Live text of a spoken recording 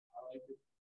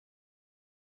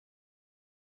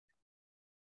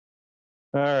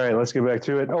All right, let's get back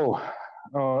to it. Oh,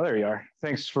 there you are.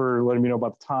 Thanks for letting me know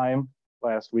about the time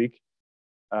last week.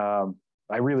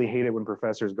 I really hate it when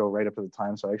professors go right up to the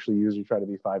time, so I actually usually try to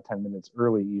be 5-10 minutes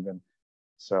early even.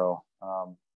 So,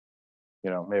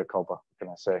 mea culpa, what can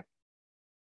I say?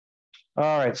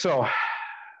 All right, so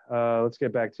let's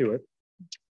get back to it.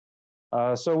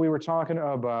 So we were talking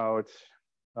about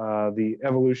the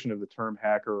evolution of the term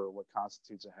hacker, or what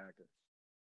constitutes a hacker.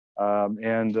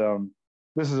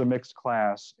 This is a mixed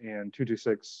class, and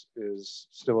 226 is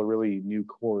still a really new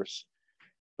course.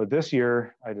 But this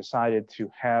year, I decided to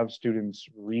have students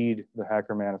read the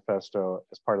Hacker Manifesto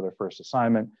as part of their first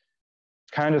assignment,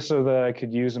 kind of so that I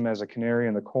could use them as a canary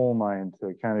in the coal mine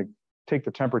to kind of take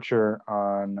the temperature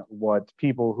on what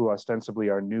people who ostensibly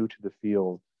are new to the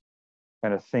field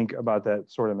kind of think about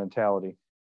that sort of mentality.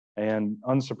 And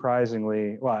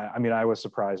unsurprisingly, well, I mean, I was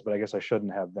surprised, but I guess I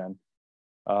shouldn't have been.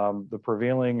 The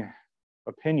prevailing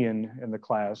opinion in the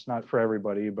class, not for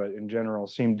everybody, but in general,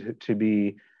 seemed to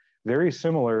be very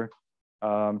similar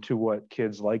to what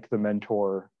kids like the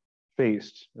mentor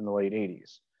faced in the late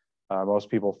 80s. Most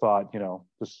people thought,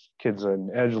 this kid's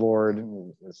an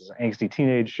edgelord, this is angsty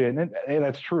teenage shit, and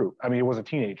that's true. I mean, it was a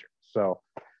teenager, so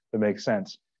it makes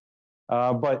sense.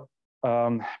 But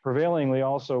prevailingly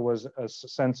also was a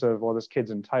sense of, well, this kid's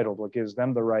entitled, what gives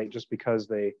them the right just because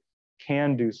they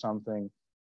can do something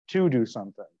to do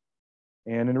something.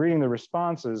 And in reading the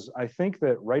responses, I think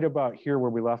that right about here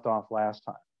where we left off last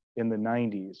time, in the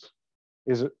 90s,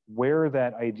 is where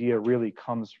that idea really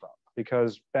comes from.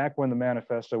 Because back when the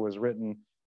manifesto was written,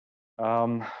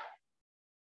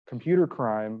 computer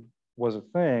crime was a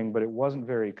thing, but it wasn't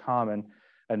very common.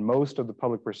 And most of the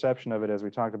public perception of it, as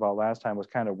we talked about last time, was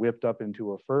kind of whipped up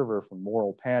into a fervor from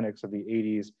moral panics of the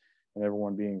 80s and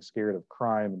everyone being scared of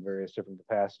crime in various different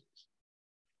capacities.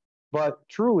 But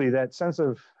truly, that sense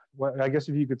of, I guess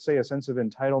if you could say, a sense of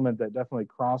entitlement that definitely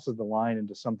crosses the line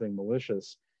into something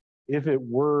malicious, if it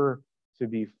were to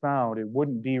be found, it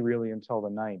wouldn't be really until the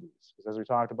 90s. Because as we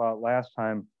talked about last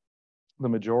time, the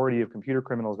majority of computer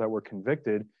criminals that were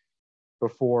convicted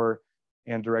before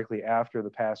and directly after the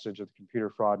passage of the Computer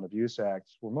Fraud and Abuse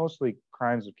Acts were mostly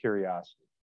crimes of curiosity.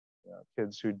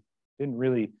 Kids who didn't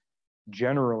really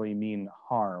generally mean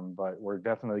harm, but were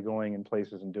definitely going in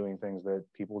places and doing things that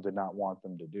people did not want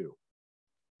them to do.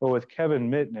 But with Kevin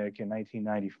Mitnick in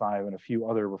 1995 and a few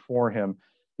other before him,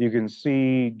 you can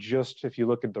see, just if you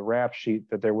look at the rap sheet,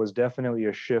 that there was definitely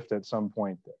a shift at some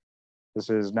point there. This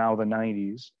is now the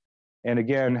 90s. And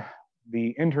again, the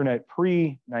internet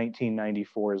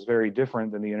pre-1994 is very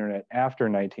different than the internet after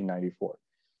 1994.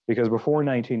 Because before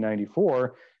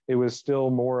 1994, it was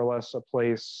still more or less a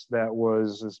place that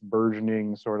was this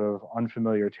burgeoning sort of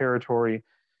unfamiliar territory,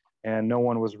 and no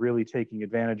one was really taking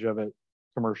advantage of it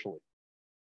commercially.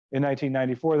 In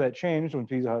 1994, that changed when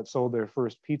Pizza Hut sold their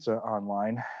first pizza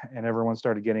online, and everyone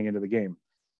started getting into the game.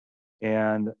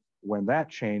 And when that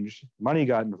changed, money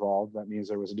got involved. That means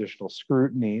there was additional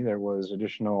scrutiny, there was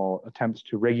additional attempts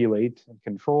to regulate and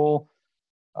control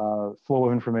flow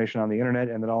of information on the internet,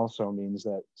 and that also means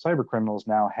that cyber criminals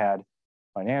now had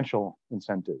financial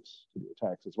incentives to do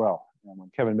attacks as well. And when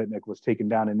Kevin Mitnick was taken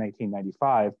down in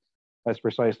 1995, that's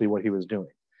precisely what he was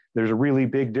doing. There's a really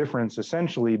big difference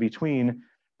essentially between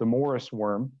the Morris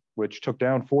worm, which took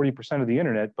down 40% of the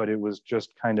internet, but it was just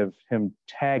kind of him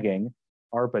tagging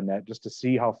ARPANET just to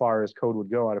see how far his code would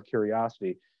go out of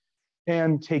curiosity,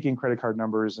 and taking credit card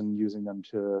numbers and using them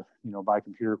to, buy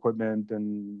computer equipment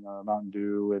and Mountain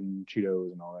Dew and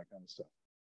Cheetos and all that kind of stuff.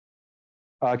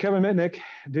 Kevin Mitnick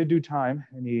did do time,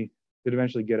 and he did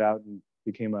eventually get out and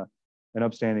became an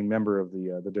upstanding member of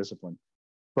the discipline.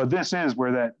 But this is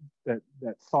where that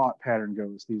thought pattern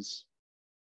goes. These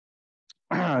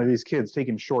kids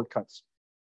taking shortcuts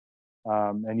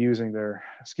and using their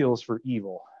skills for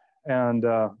evil. And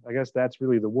I guess that's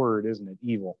really the word, isn't it?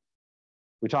 Evil.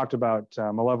 We talked about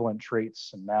malevolent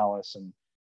traits and malice and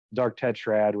dark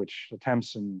tetrad, which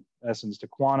attempts in essence to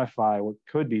quantify what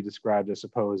could be described, I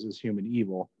suppose, as human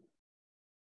evil.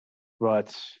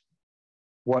 But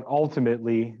what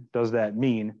ultimately does that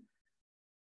mean?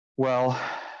 Well,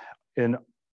 in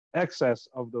excess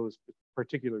of those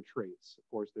particular traits, of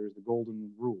course, there's the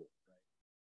golden rule, right?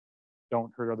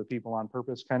 Don't hurt other people on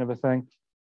purpose, kind of a thing.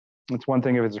 It's one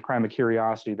thing if it's a crime of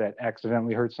curiosity that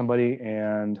accidentally hurts somebody,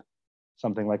 and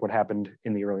something like what happened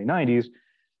in the early 90s,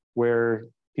 where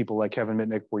people like Kevin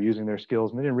Mitnick were using their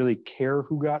skills and they didn't really care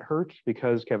who got hurt,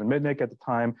 because Kevin Mitnick at the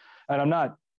time, and I'm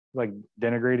not like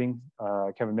denigrating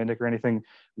Kevin Mitnick or anything,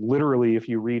 literally, if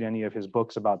you read any of his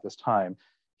books about this time,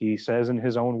 he says in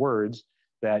his own words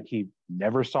that he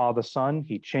never saw the sun.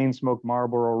 He chain smoked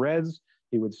Marlboro Reds.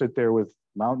 He would sit there with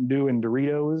Mountain Dew and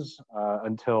Doritos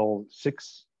until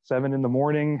 6, 7 in the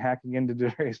morning, hacking into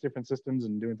various different systems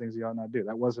and doing things he ought not do.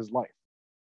 That was his life.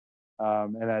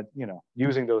 And that, you know,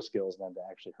 using those skills then to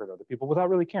actually hurt other people without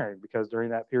really caring, because during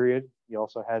that period, he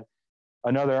also had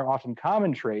another often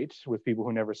common trait with people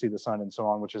who never see the sun and so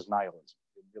on, which is nihilism.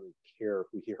 He didn't really care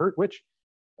who he hurt, which,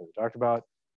 as we talked about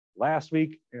last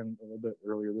week and a little bit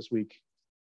earlier this week,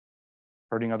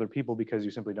 hurting other people because you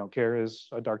simply don't care is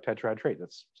a dark tetrad trait.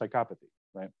 That's psychopathy,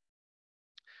 right?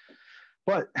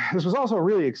 But this was also a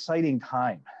really exciting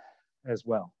time as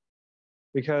well,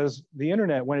 because the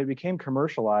internet, when it became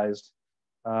commercialized,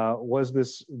 was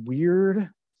this weird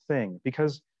thing,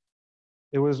 because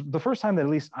it was the first time that at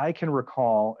least I can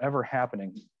recall ever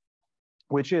happening,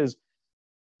 which is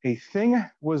a thing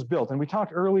was built. And we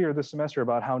talked earlier this semester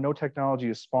about how no technology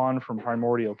is spawned from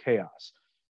primordial chaos.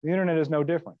 The internet is no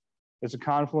different. It's a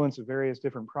confluence of various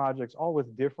different projects, all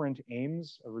with different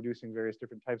aims of reducing various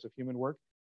different types of human work,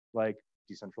 like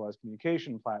decentralized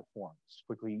communication platforms,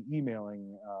 quickly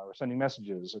emailing or sending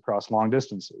messages across long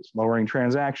distances, lowering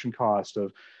transaction cost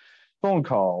of phone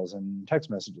calls and text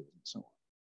messages and so on.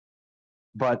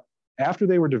 But after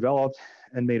they were developed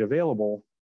and made available,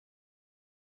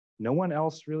 no one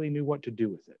else really knew what to do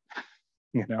with it.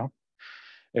 You know,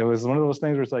 it was one of those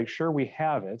things where it's like, sure, we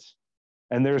have it,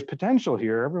 and there's potential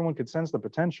here. Everyone could sense the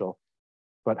potential,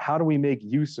 but how do we make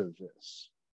use of this?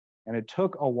 And it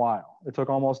took a while. It took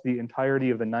almost the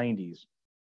entirety of the 90s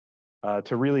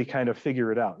to really kind of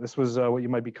figure it out. This was what you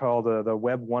might be called the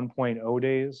Web 1.0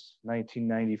 days.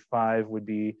 1995 would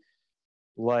be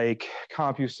like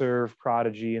CompuServe,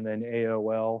 Prodigy, and then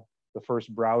AOL. The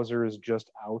first browser is just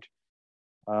out.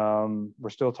 We're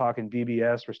still talking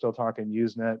BBS. We're still talking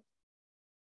Usenet.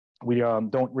 We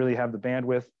don't really have the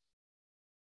bandwidth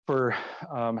for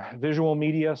visual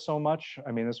media so much.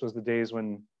 I mean, this was the days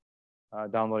when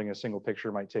downloading a single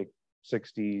picture might take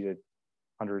 60 to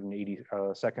 180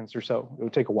 seconds or so. It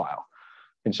would take a while.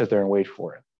 You can sit there and wait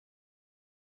for it.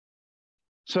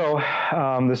 So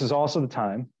this is also the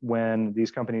time when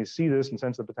these companies see this and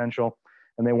sense the potential,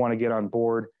 and they want to get on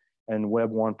board. And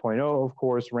Web 1.0, of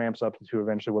course, ramps up into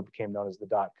eventually what became known as the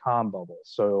 .com bubble.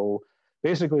 So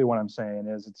basically what I'm saying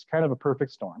is it's kind of a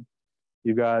perfect storm.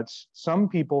 You've got some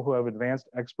people who have advanced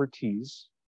expertise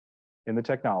in the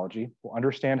technology, who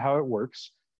understand how it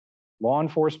works, law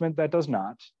enforcement that does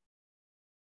not,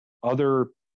 other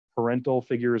parental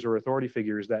figures or authority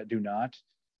figures that do not,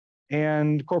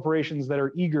 and corporations that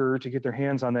are eager to get their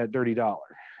hands on that dirty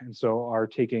dollar, and so are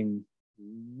taking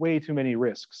way too many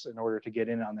risks in order to get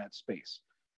in on that space,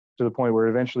 to the point where it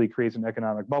eventually creates an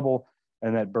economic bubble,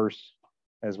 and that bursts,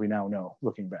 as we now know,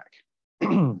 looking back.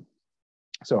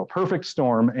 So perfect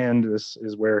storm, and this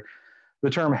is where the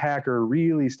term hacker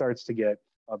really starts to get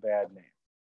a bad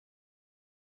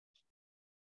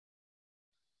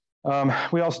name.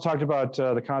 We also talked about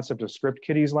the concept of script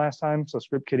kiddies last time. So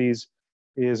script kiddies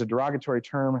is a derogatory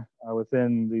term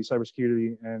within the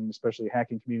cybersecurity and especially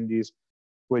hacking communities,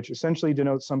 which essentially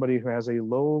denotes somebody who has a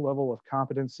low level of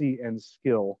competency and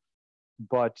skill,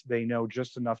 but they know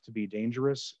just enough to be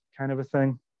dangerous, kind of a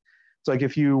thing. It's like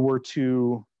if you were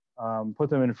to put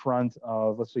them in front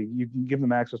of, let's say, you can give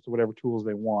them access to whatever tools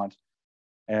they want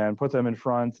and put them in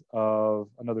front of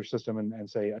another system and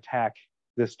say, attack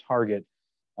this target.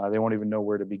 They won't even know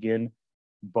where to begin.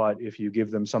 But if you give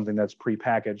them something that's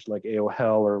prepackaged like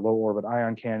AOL or low orbit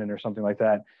ion cannon or something like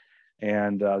that,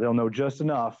 and they'll know just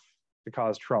enough to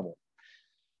cause trouble.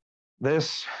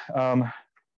 This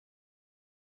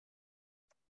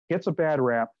gets a bad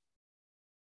rap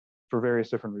for various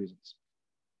different reasons.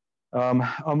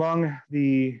 Among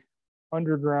the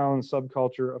underground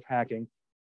subculture of hacking,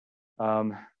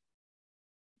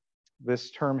 this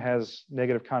term has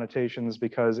negative connotations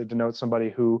because it denotes somebody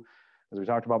who, as we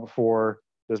talked about before,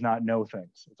 does not know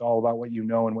things. It's all about what you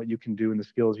know and what you can do and the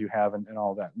skills you have and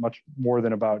all that, much more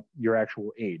than about your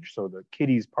actual age. So the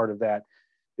kiddies part of that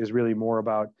is really more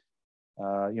about,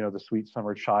 you know, the sweet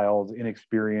summer child,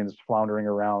 inexperienced, floundering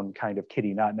around kind of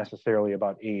kiddie, not necessarily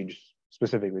about age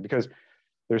specifically, because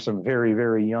there's some very,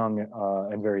 very young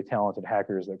and very talented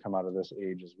hackers that come out of this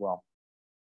age as well.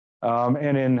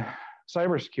 And in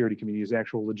cybersecurity communities,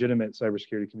 actual legitimate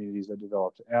cybersecurity communities that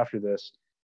developed after this,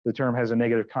 the term has a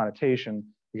negative connotation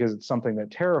because it's something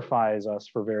that terrifies us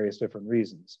for various different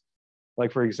reasons.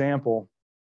 Like, for example,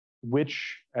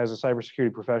 which, as a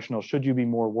cybersecurity professional, should you be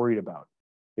more worried about?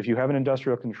 If you have an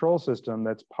industrial control system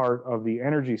that's part of the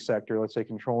energy sector, let's say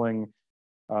controlling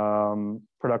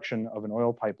production of an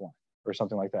oil pipeline or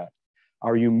something like that,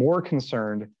 are you more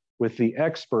concerned with the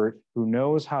expert who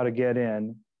knows how to get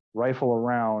in, rifle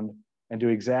around, and do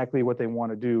exactly what they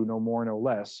want to do, no more, no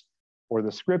less, or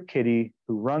the script kiddie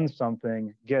who runs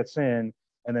something, gets in,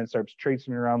 and then starts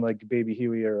traipsing around like Baby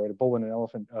Huey or a bull in an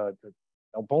elephant,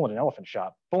 bull in an elephant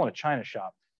shop, bull in a china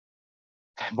shop.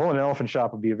 Bull in an elephant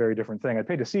shop would be a very different thing. I'd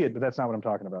pay to see it, but that's not what I'm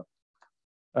talking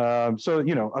about. So,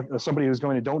 you know, somebody who's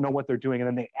going to don't know what they're doing, and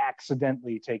then they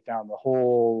accidentally take down the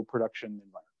whole production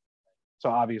environment. So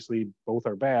obviously both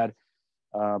are bad,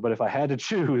 but if I had to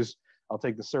choose, I'll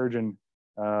take the surgeon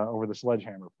over the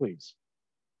sledgehammer, please.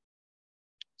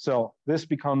 So this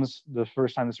becomes the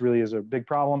first time this really is a big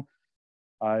problem,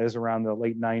 is around the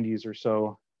late 90s or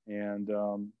so, and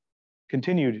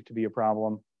continued to be a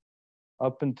problem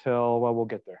up until, well, we'll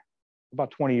get there, about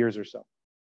 20 years or so.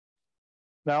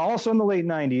 Now, also in the late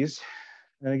 90s,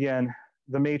 and again,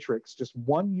 The Matrix, just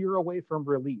 1 year away from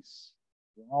release,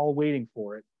 we're all waiting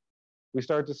for it, we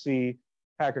start to see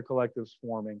hacker collectives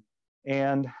forming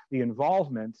and the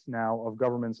involvement now of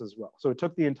governments as well. So it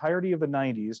took the entirety of the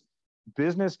 90s.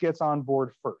 Business gets on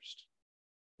board first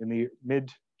in the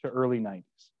mid to early 90s.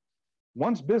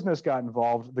 Once business got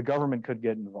involved, the government could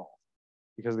get involved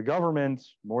because the government,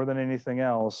 more than anything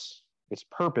else, its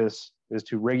purpose is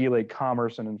to regulate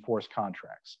commerce and enforce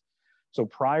contracts. So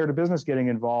prior to business getting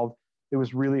involved, it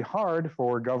was really hard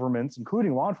for governments,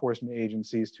 including law enforcement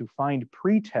agencies, to find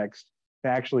pretext to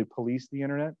actually police the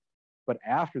internet. But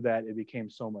after that, it became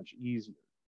so much easier.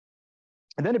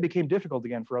 And then it became difficult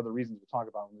again for other reasons we'll talk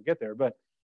about when we get there. But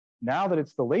now that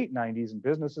it's the late 90s and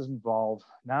business is involved,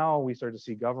 now we start to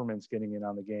see governments getting in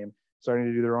on the game, starting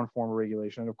to do their own form of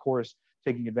regulation, and of course,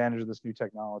 taking advantage of this new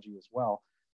technology as well.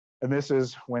 And this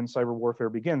is when cyber warfare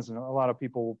begins. And a lot of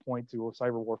people will point to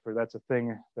cyber warfare. That's a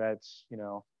thing that's, you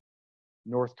know,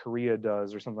 North Korea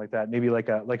does or something like that. Maybe like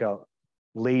a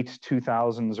late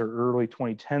 2000s or early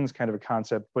 2010s kind of a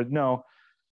concept. But no,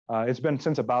 it's been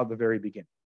since about the very beginning.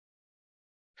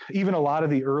 Even a lot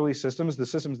of the early systems, the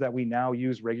systems that we now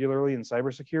use regularly in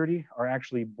cybersecurity, are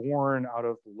actually born out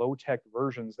of low-tech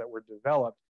versions that were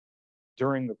developed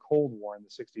during the Cold War in the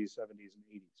 60s, 70s,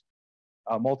 and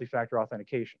 80s. Multi-factor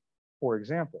authentication, for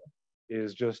example,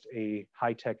 is just a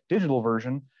high-tech digital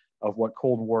version of what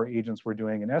Cold War agents were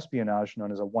doing in espionage,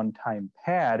 known as a one-time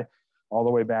pad, all the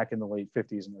way back in the late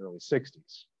 50s and early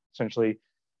 60s. Essentially,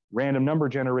 random number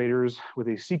generators with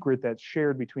a secret that's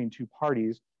shared between two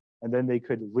parties, and then they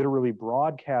could literally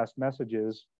broadcast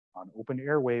messages on open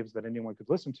airwaves that anyone could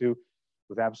listen to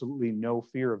with absolutely no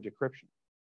fear of decryption.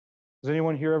 Has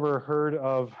anyone here ever heard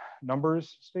of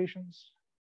numbers stations?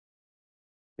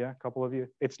 Yeah, a couple of you.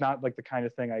 It's not like the kind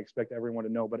of thing I expect everyone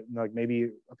to know, but like maybe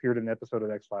appeared in an episode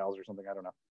of X-Files or something, I don't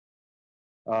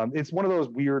know. It's one of those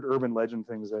weird urban legend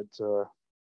things that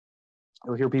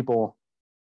you'll hear people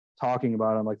talking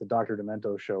about on like the Dr.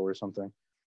 Demento show or something.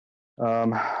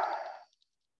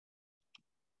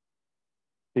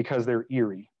 Because they're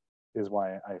eerie is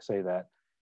why I say that.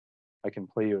 I can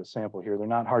play you a sample here. They're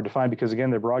not hard to find because,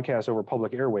 again, they're broadcast over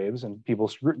public airwaves and people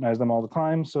scrutinize them all the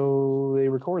time. So they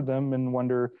record them and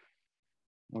wonder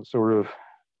what sort of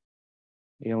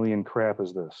alien crap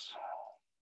is this?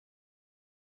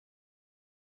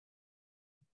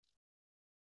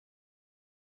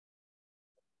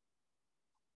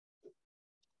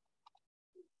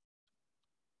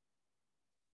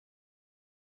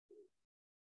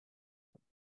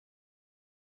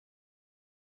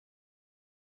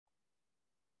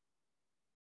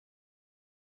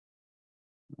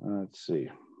 Let's see.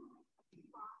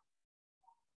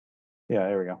 Yeah,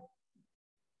 there we go.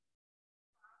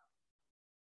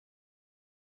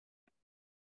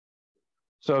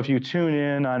 So if you tune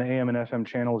in on AM and FM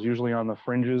channels, usually on the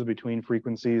fringes between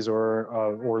frequencies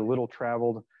or little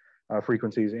traveled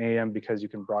frequencies, AM, because you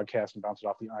can broadcast and bounce it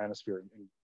off the ionosphere and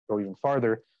go even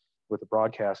farther with the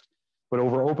broadcast. But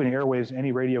over open airwaves,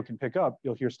 any radio can pick up,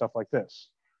 you'll hear stuff like this.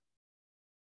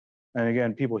 And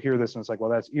again, people hear this and it's like, well,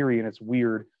 that's eerie and it's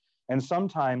weird. And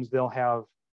sometimes they'll have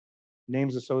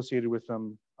names associated with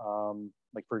them.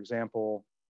 Like for example,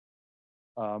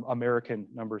 American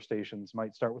number stations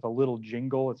might start with a little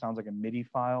jingle. It sounds like a MIDI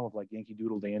file of like Yankee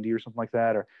Doodle Dandy or something like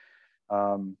that.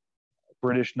 Or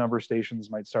British number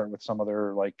stations might start with some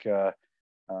other like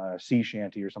sea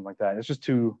shanty or something like that. It's just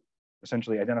to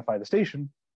essentially identify the station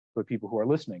for people who are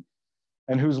listening.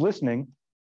 And who's listening?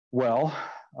 Well,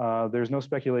 there's no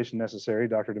speculation necessary,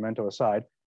 Dr. Demento aside,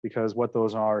 because what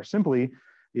those are simply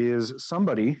is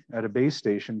somebody at a base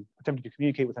station attempting to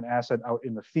communicate with an asset out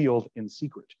in the field in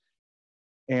secret.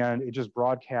 And it just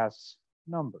broadcasts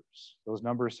numbers. Those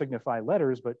numbers signify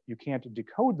letters, but you can't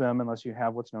decode them unless you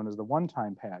have what's known as the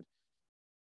one-time pad.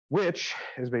 which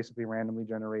is basically randomly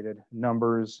generated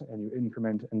numbers, and you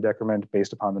increment and decrement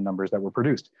based upon the numbers that were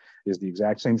produced. It is the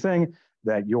exact same thing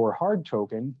that your hard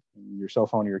token, your cell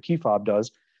phone or your key fob does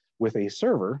with a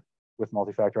server with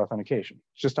multi-factor authentication.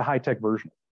 It's just a high-tech version.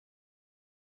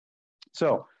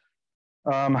 So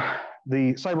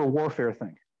the cyber warfare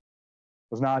thing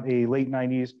was not a late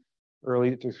 90s,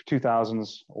 early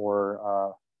 2000s,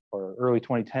 or early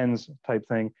 2010s type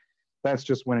thing. That's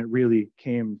just when it really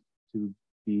came to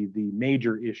be the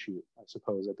major issue, I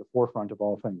suppose, at the forefront of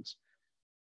all things.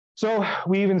 So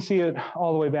we even see it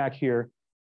all the way back here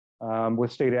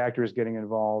with state actors getting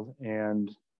involved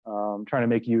and trying to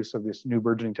make use of this new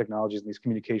burgeoning technologies in these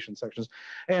communication sections.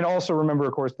 And also remember,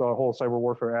 of course, the whole cyber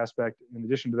warfare aspect, in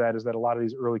addition to that, is that a lot of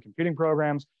these early computing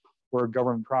programs were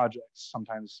government projects,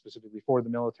 sometimes specifically for the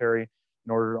military,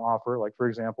 in order to offer, like, for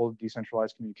example,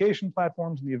 decentralized communication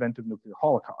platforms in the event of nuclear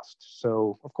holocaust.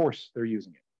 So, of course, they're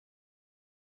using it.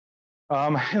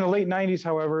 In the late 90s,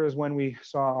 however, is when we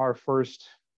saw our first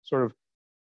sort of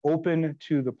open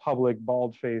to the public,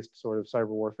 bald-faced sort of cyber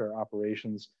warfare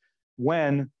operations,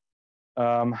 when,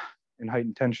 in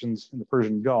heightened tensions in the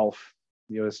Persian Gulf,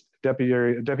 the U.S.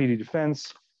 Deputy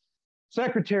Defense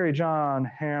Secretary John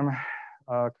Hamm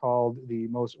called the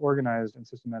most organized and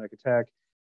systematic attack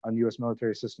on U.S.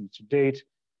 military systems to date,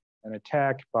 an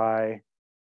attack by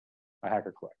a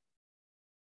hacker collective.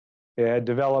 They had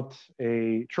developed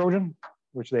a Trojan,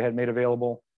 which they had made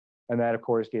available, and that, of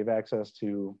course, gave access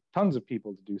to tons of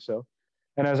people to do so.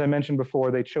 And as I mentioned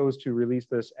before, they chose to release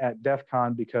this at DEF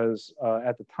CON because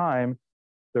at the time,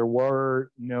 there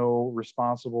were no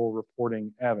responsible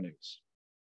reporting avenues.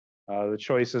 The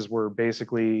choices were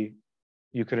basically,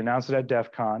 you could announce it at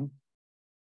DEF CON,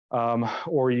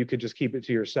 or you could just keep it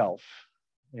to yourself.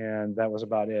 And that was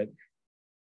about it.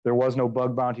 There was no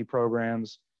bug bounty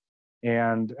programs.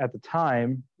 And at the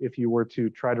time, if you were to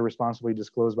try to responsibly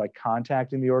disclose by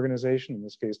contacting the organization, in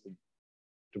this case, the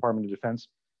Department of Defense,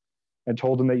 and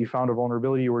told them that you found a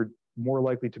vulnerability, you were more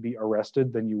likely to be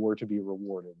arrested than you were to be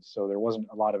rewarded. So there wasn't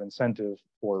a lot of incentive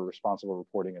for responsible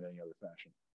reporting in any other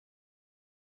fashion.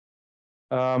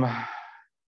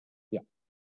 Yeah.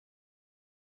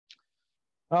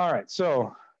 All right,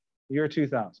 so year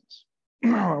 2000s.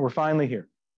 We're finally here.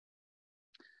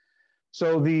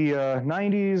 So the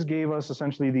 90s gave us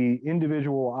essentially the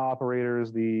individual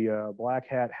operators, the black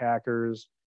hat hackers,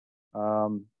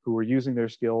 who were using their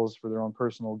skills for their own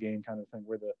personal gain kind of thing,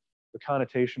 where the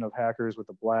connotation of hackers with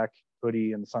the black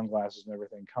hoodie and the sunglasses and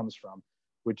everything comes from,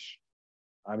 which,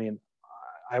 I mean,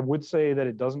 I would say that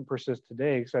it doesn't persist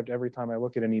today, except every time I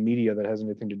look at any media that has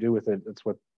anything to do with it, that's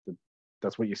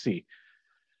what you see.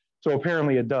 So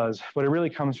apparently it does, but it really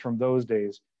comes from those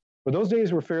days. But those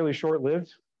days were fairly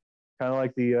short-lived, kind of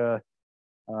like the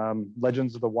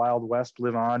legends of the Wild West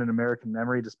live on in American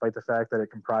memory, despite the fact that it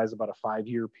comprised about a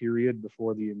 5-year period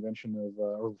before the invention of,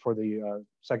 or before the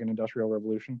Second Industrial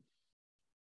Revolution.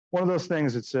 One of those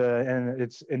things, and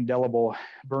it's indelible,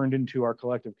 burned into our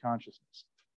collective consciousness.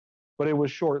 But it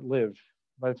was short-lived.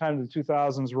 By the time the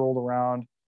 2000s rolled around,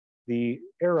 the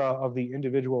era of the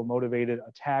individual motivated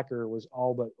attacker was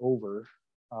all but over,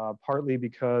 partly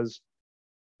because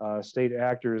state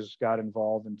actors got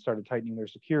involved and started tightening their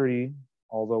security,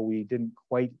 although we didn't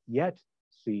quite yet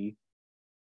see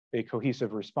a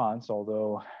cohesive response,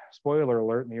 although, spoiler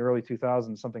alert, in the early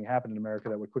 2000s, something happened in America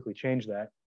that would quickly change that.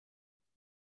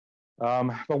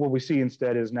 But what we see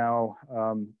instead is now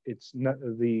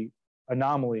the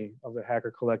anomaly of the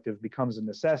hacker collective becomes a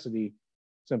necessity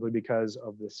simply because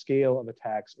of the scale of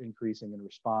attacks increasing in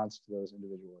response to those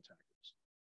individual attackers.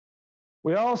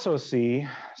 We also see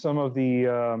some of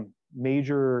the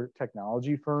major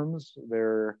technology firms,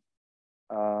 their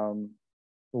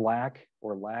lax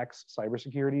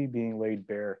cybersecurity being laid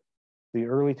bare. The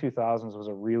early 2000s was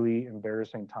a really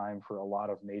embarrassing time for a lot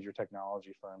of major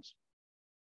technology firms.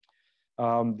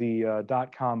 The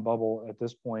dot-com bubble at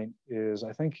this point is,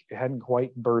 I think it hadn't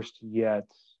quite burst yet,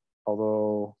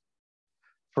 although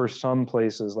for some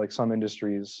places, like some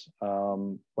industries,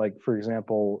 like for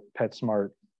example,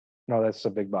 PetSmart, no, that's a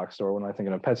big box store when I'm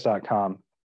thinking of pets.com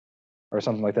or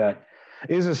something like that,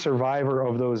 is a survivor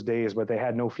of those days, but they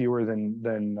had no fewer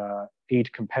than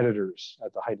 8 competitors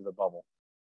at the height of the bubble.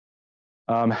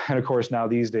 And of course, now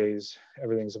these days,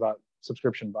 everything's about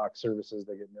subscription box services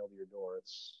that get mailed to your door.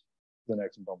 It's the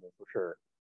next bubble for sure,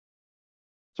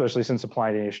 especially since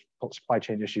supply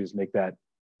chain issues make that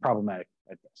problematic.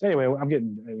 Anyway,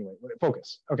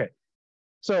 focus. Okay,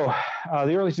 so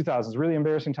the early 2000s, really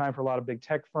embarrassing time for a lot of big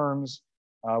tech firms.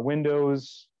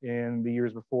 Windows in the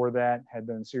years before that had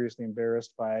been seriously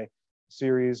embarrassed by a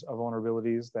series of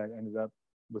vulnerabilities that ended up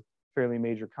with fairly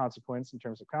major consequence in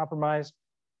terms of compromise.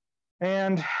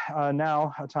 And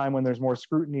now a time when there's more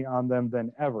scrutiny on them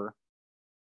than ever.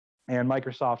 And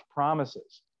Microsoft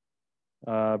promises,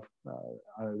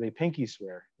 they pinky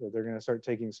swear that they're going to start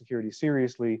taking security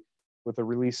seriously with the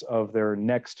release of their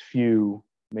next few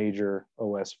major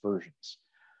OS versions,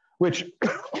 which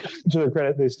to their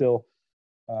credit,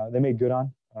 they made good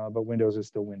on, but Windows is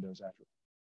still Windows after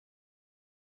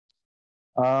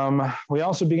all. We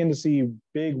also begin to see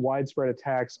big widespread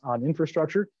attacks on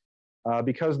infrastructure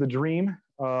because the dream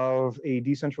of a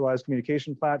decentralized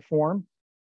communication platform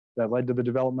that led to the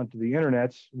development of the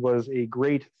internet was a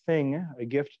great thing, a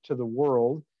gift to the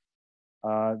world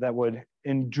that would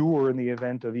endure in the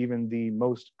event of even the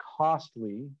most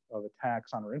costly of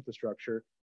attacks on our infrastructure.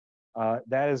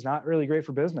 That is not really great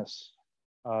for business.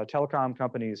 Telecom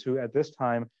companies who at this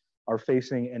time are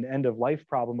facing an end-of-life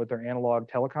problem with their analog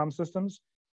telecom systems,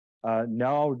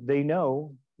 now they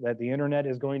know that the internet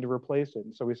is going to replace it.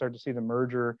 And so we start to see the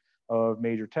merger of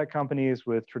major tech companies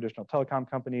with traditional telecom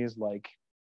companies like,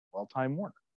 well, Time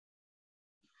Warner.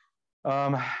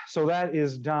 So that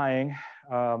is dying,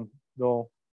 though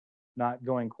not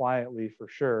going quietly for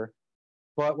sure.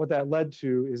 But what that led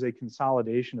to is a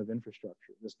consolidation of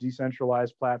infrastructure. This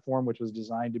decentralized platform, which was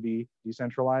designed to be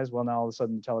decentralized, well, now all of a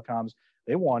sudden the telecoms,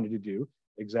 they wanted to do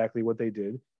exactly what they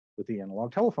did with the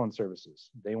analog telephone services.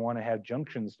 They want to have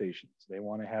junction stations. They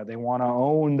want to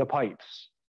own the pipes,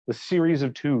 the series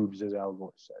of tubes, as Al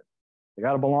Gore said. They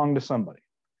got to belong to somebody.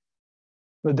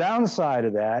 The downside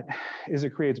of that is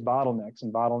it creates bottlenecks,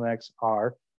 and bottlenecks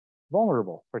are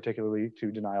vulnerable, particularly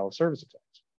to denial of service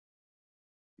attacks.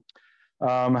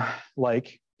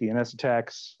 Like DNS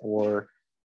attacks or,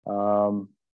 well,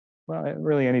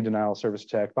 really any denial of service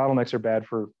attack. Bottlenecks are bad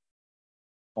for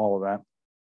all of that.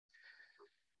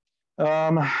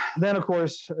 Then, of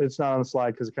course, it's not on the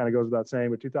slide because it kind of goes without saying,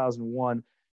 but 2001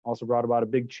 also brought about a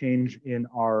big change in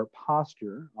our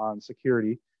posture on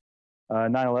security.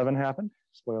 9/11 happened,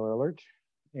 spoiler alert.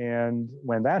 And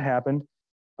when that happened,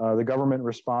 the government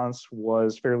response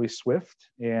was fairly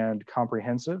swift and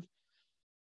comprehensive.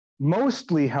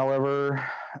 Mostly, however,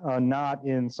 not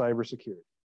in cybersecurity.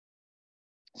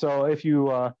 So if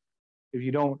you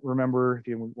don't remember, if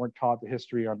you weren't taught the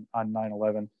history on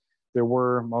 9/11, there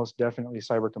were most definitely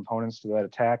cyber components to that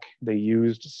attack. They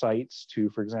used sites to,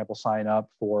 for example, sign up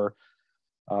for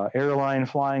airline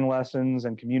flying lessons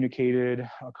and communicated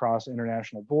across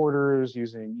international borders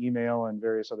using email and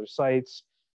various other sites.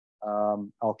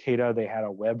 Al-Qaeda, they had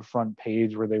a web front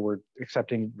page where they were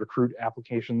accepting recruit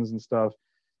applications and stuff.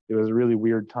 It was a really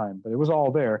weird time, but it was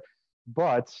all there.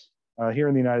 But here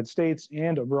in the United States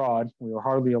and abroad, we were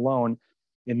hardly alone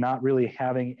in not really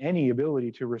having any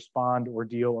ability to respond or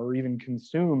deal or even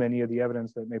consume any of the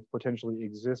evidence that may potentially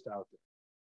exist out there.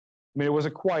 I mean, it was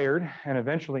acquired and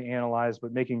eventually analyzed,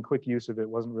 but making quick use of it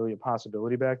wasn't really a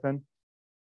possibility back then.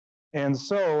 And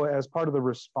so as part of the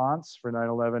response for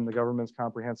 9/11, the government's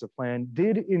comprehensive plan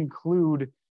did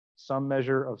include some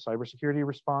measure of cybersecurity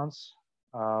response,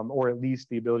 or at least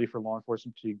the ability for law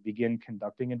enforcement to begin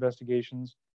conducting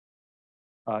investigations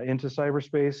into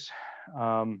cyberspace.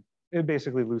 It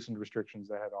basically loosened restrictions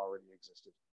that had already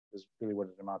existed, is really what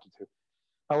it amounted to.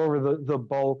 However, the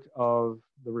bulk of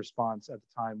the response at the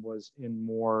time was in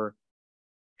more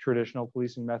traditional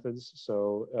policing methods.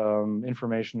 So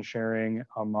information sharing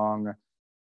among,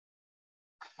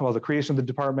 well, the creation of the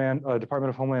Department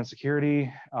of Homeland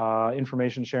Security,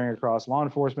 information sharing across law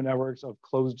enforcement networks of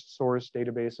closed source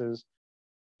databases,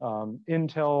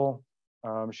 intel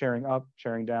sharing up,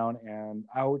 sharing down and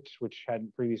out, which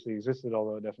hadn't previously existed,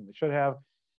 although it definitely should have.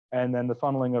 And then the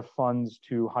funneling of funds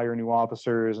to hire new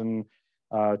officers and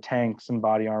tanks and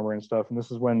body armor and stuff. And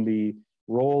this is when the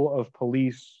role of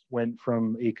police went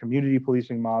from a community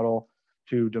policing model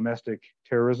to domestic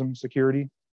terrorism security.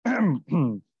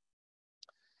 And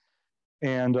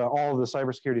all of the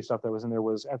cybersecurity stuff that was in there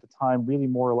was at the time really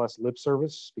more or less lip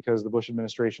service because the Bush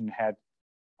administration had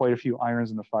quite a few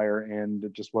irons in the fire and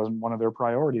it just wasn't one of their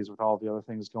priorities with all the other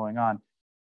things going on.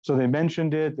 So they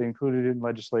mentioned it, they included it in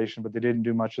legislation, but they didn't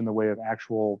do much in the way of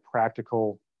actual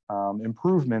practical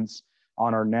improvements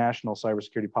on our national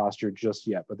cybersecurity posture just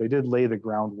yet, but they did lay the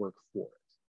groundwork for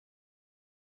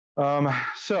it.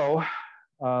 So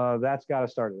that's got to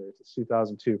start there. It's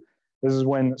 2002. This is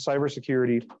when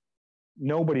cybersecurity,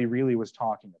 nobody really was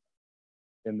talking about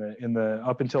in the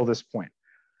up until this point.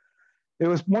 It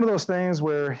was one of those things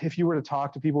where if you were to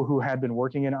talk to people who had been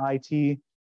working in IT,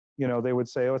 you know, they would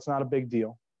say, oh, it's not a big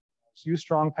deal. Just use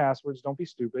strong passwords, don't be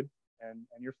stupid, and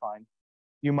you're fine.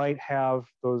 You might have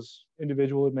those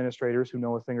individual administrators who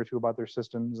know a thing or two about their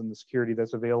systems and the security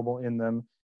that's available in them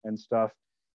and stuff.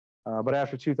 But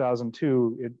after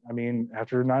 2002,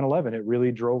 after 9/11, it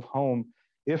really drove home,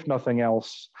 if nothing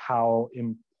else, how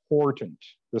important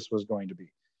this was going to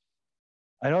be.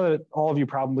 I know that all of you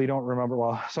probably don't remember,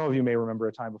 well, some of you may remember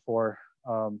a time before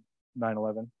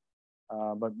 9/11,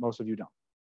 but most of you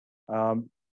don't.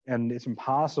 And it's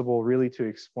impossible really to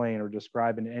explain or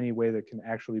describe in any way that can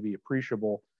actually be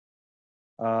appreciable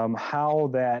how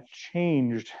that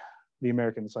changed the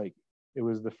American psyche. It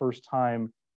was the first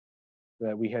time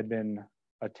that we had been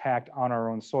attacked on our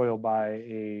own soil by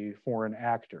a foreign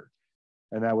actor.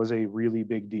 And that was a really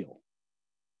big deal.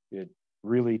 It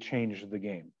really changed the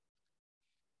game.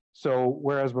 So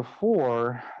whereas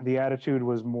before, the attitude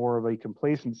was more of a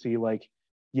complacency, like,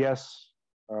 yes,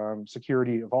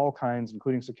 security of all kinds,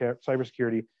 including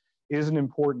cybersecurity, is an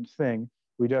important thing.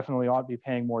 We definitely ought to be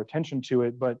paying more attention to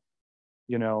it, but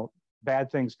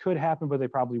bad things could happen, but they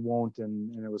probably won't,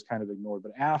 and it was kind of ignored.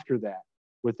 But after that,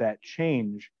 with that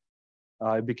change,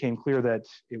 it became clear that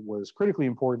it was critically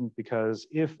important, because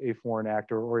if a foreign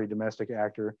actor or a domestic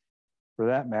actor, for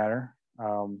that matter,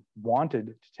 wanted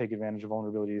to take advantage of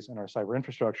vulnerabilities in our cyber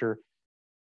infrastructure,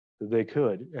 they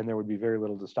could, and there would be very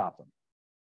little to stop them.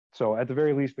 So at the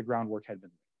very least, the groundwork had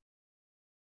been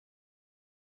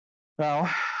laid. Now,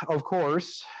 of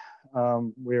course,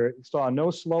 we saw no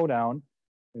slowdown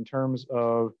in terms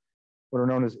of what are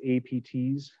known as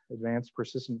APTs, Advanced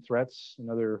Persistent Threats,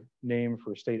 another name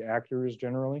for state actors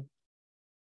generally.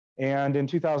 And in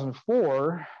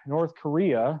 2004, North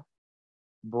Korea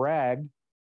bragged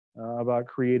about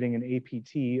creating an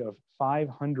APT of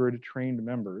 500 trained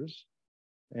members,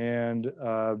 and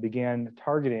began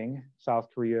targeting South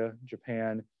Korea,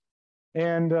 Japan,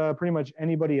 and pretty much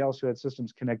anybody else who had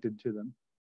systems connected to them.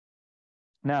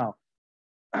 Now,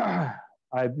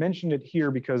 I've mentioned it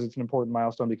here because it's an important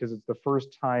milestone, because it's the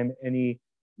first time any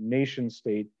nation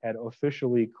state had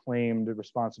officially claimed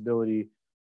responsibility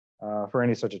for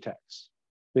any such attacks.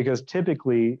 Because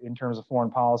typically, in terms of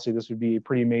foreign policy, this would be a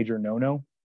pretty major no-no.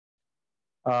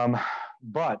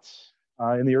 But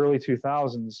in the early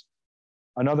 2000s,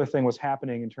 another thing was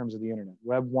happening in terms of the internet.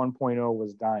 Web 1.0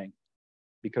 was dying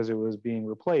because it was being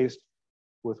replaced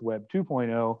with Web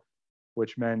 2.0,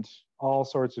 which meant all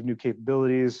sorts of new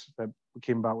capabilities that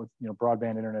came about with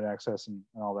broadband internet access and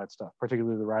all that stuff,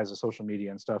 particularly the rise of social media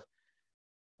and stuff.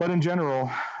 But in general,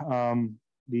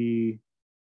 the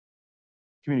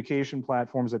communication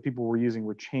platforms that people were using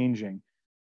were changing.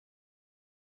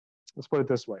 Let's put it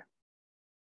this way.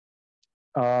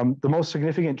 The most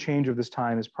significant change of this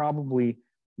time is probably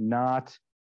not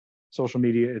social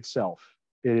media itself.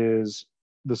 It is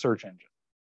the search engine.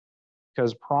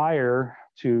 Because prior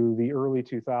to the early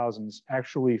 2000s,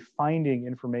 actually finding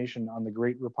information on the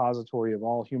great repository of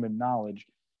all human knowledge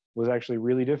was actually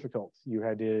really difficult. You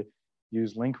had to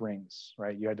use link rings,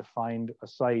 right? You had to find a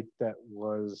site that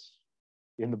was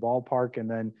in the ballpark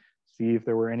and then see if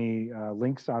there were any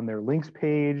links on their links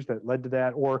page that led to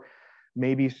that, or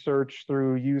maybe search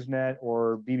through Usenet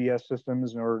or BBS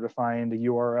systems in order to find a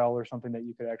URL or something that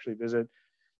you could actually visit.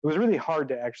 It was really hard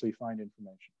to actually find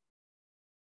information.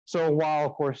 So while,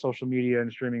 of course, social media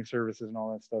and streaming services and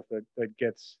all that stuff that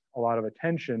gets a lot of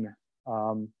attention,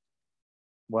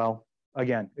 well,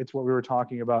 again, it's what we were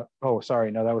talking about. Oh,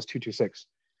 sorry, no, that was 226.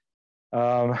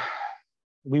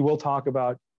 We will talk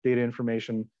about data,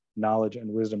 information, knowledge,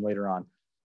 and wisdom later on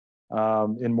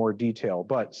in more detail.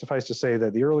 But suffice to say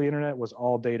that the early internet was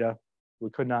all data. We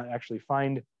could not actually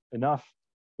find enough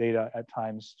data at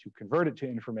times to convert it to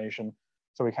information,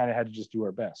 so we kind of had to just do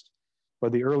our best.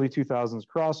 But the early 2000s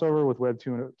crossover with Web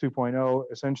 2.0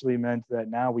 essentially meant that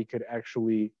now we could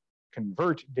actually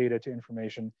convert data to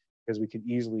information, because we could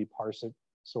easily parse it,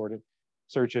 sort it,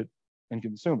 search it, and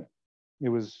consume it. It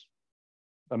was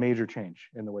a major change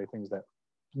in the way things that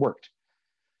worked.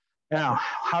 Now,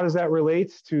 how does that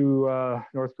relate to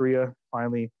North Korea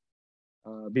finally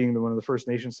being one of the first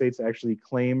nation states to actually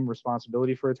claim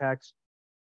responsibility for attacks?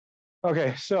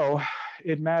 Okay, so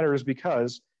it matters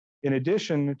because in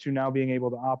addition to now being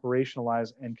able to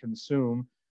operationalize and consume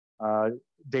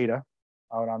data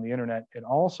out on the internet, it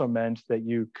also meant that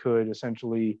you could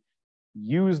essentially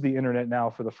use the internet now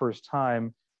for the first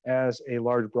time as a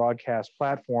large broadcast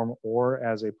platform or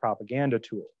as a propaganda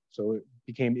tool. So it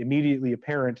became immediately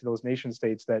apparent to those nation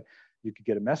states that you could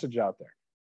get a message out there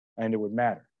and it would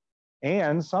matter.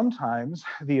 And sometimes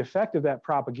the effect of that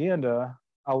propaganda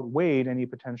outweighed any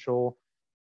potential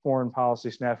foreign policy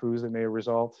snafus that may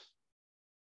result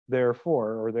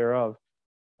therefore or thereof.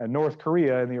 And North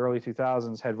Korea in the early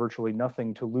 2000s had virtually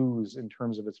nothing to lose in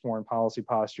terms of its foreign policy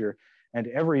posture and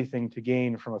everything to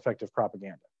gain from effective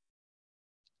propaganda.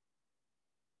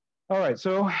 All right,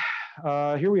 so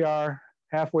here we are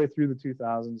halfway through the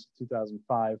 2000s,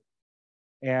 2005.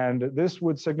 And this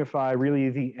would signify really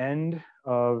the end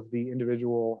of the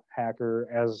individual hacker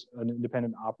as an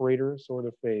independent operator sort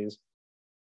of phase.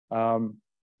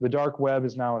 The dark web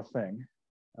is now a thing.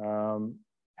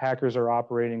 Hackers are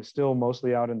operating still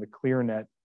mostly out in the clear net.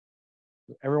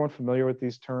 Everyone familiar with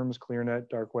these terms, clear net,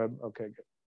 dark web? Okay, good.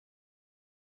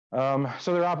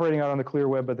 So they're operating out on the clear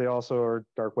web, but they also are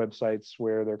dark websites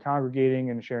where they're congregating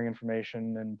and sharing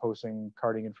information and posting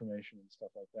carding information and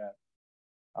stuff like that.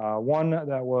 One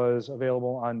that was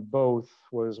available on both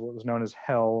was what was known as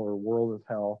Hell, or World of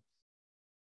Hell.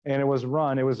 And it was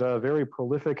a very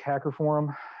prolific hacker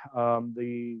forum.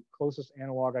 The closest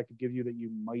analog I could give you that you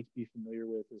might be familiar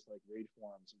with is like raid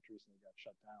forums, which recently got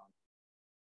shut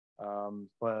down.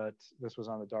 But this was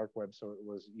on the dark web, so it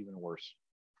was even worse.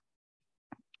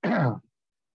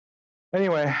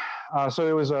 Anyway, so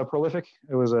it was prolific.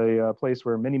 It was a place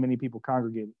where many, many people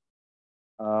congregated.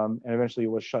 And eventually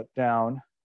it was shut down.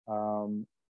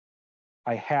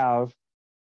 I have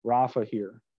Rafa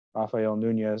here, Rafael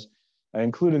Nunez. I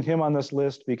included him on this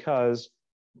list because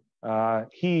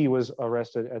he was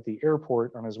arrested at the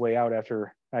airport on his way out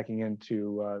after hacking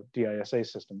into DISA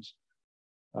systems.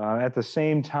 At the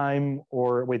same time,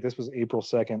 or wait, this was April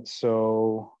 2nd,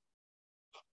 so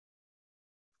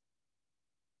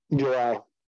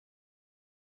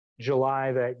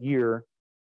July that year,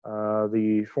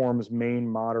 the forum's main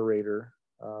moderator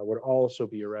would also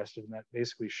be arrested, and that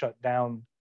basically shut down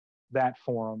that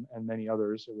forum and many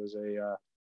others. It was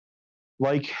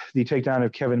like the takedown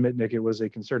of Kevin Mitnick, it was a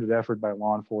concerted effort by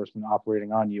law enforcement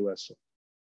operating on US,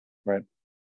 right?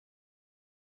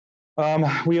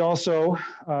 We also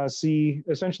see,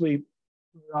 essentially,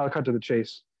 I'll cut to the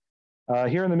chase.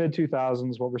 Here in the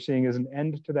mid-2000s, what we're seeing is an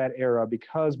end to that era,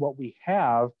 because what we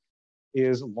have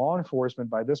is law enforcement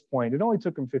by this point. It only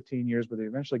took them 15 years, but they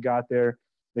eventually got there.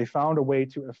 They found a way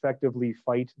to effectively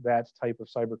fight that type of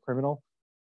cyber criminal.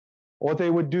 What they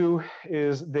would do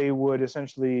is they would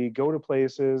essentially go to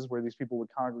places where these people would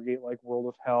congregate, like World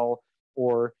of Hell,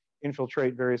 or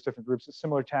infiltrate various different groups.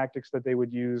 Similar tactics that they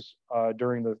would use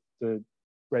during the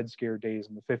Red Scare days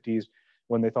in the 50s,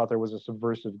 when they thought there was a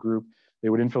subversive group. They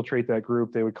would infiltrate that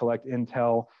group, they would collect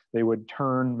intel, they would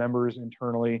turn members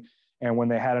internally, and when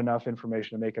they had enough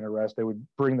information to make an arrest, they would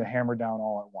bring the hammer down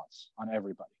all at once on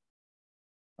everybody.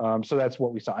 So that's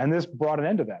what we saw. And this brought an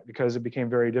end to that, because it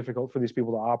became very difficult for these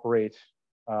people to operate,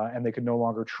 and they could no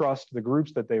longer trust the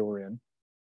groups that they were in.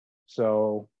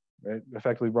 So it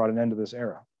effectively brought an end to this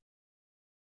era.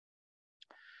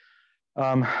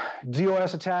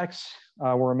 DOS attacks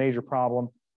were a major problem.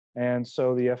 And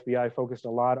so the FBI focused a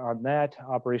lot on that.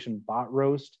 Operation Bot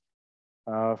Roast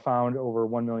found over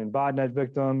 1 million botnet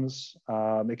victims.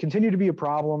 It continued to be a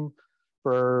problem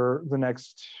for the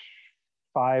next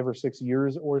 5 or 6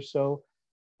 years or so,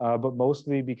 but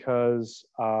mostly because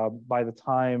by the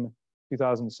time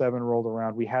 2007 rolled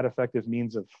around, we had effective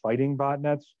means of fighting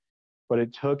botnets, but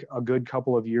it took a good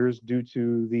couple of years due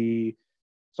to the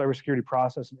cybersecurity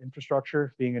process and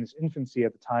infrastructure being in its infancy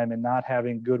at the time and not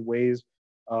having good ways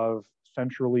of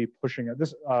centrally pushing it.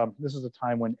 This is a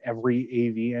time when every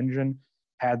AV engine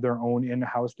had their own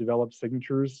in-house developed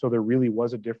signatures, so there really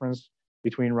was a difference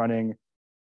between running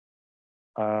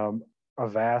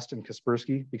Avast and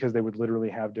Kaspersky, because they would literally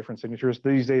have different signatures.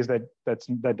 These days, that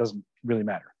doesn't really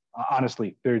matter.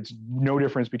 Honestly, there's no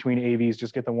difference between AVs.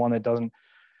 Just get the one that doesn't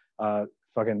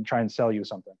fucking try and sell you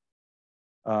something,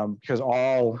 because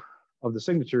all of the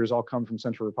signatures all come from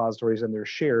central repositories and they're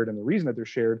shared. And the reason that they're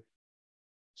shared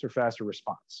is for faster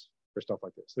response for stuff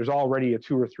like this. There's already a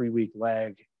 2 or 3 week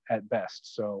lag at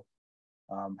best. So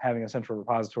having a central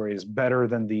repository is better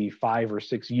than the 5 or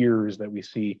 6 years that we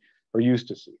see or used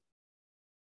to see.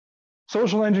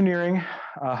 Social engineering,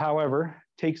 however,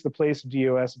 takes the place of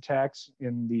DOS attacks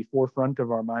in the forefront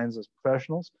of our minds as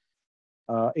professionals.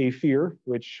 A fear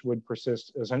which would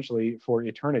persist essentially for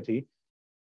eternity,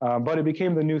 but it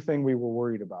became the new thing we were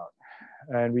worried about.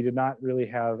 And we did not really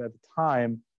have at the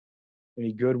time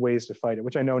any good ways to fight it,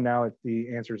 which I know now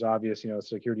the answer is obvious,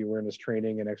 security awareness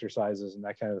training and exercises and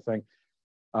that kind of thing.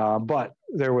 But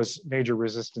there was major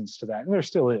resistance to that, and there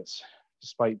still is,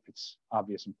 despite its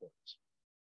obvious importance.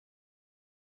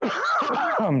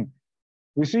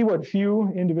 We see what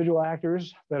few individual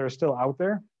actors that are still out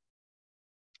there.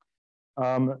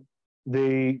 Those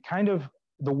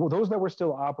that were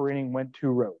still operating went 2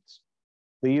 roads.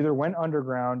 They either went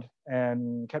underground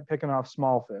and kept picking off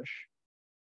small fish,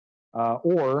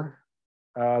 or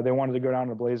they wanted to go down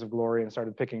in a blaze of glory and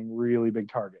started picking really big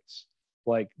targets,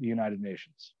 like the United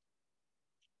Nations.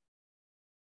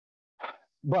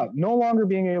 But no longer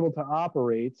being able to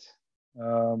operate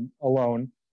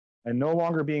alone and no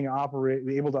longer being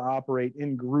able to operate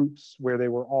in groups where they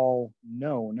were all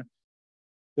known,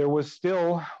 there was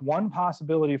still one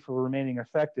possibility for remaining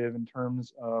effective in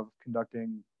terms of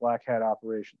conducting black hat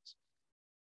operations.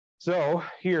 So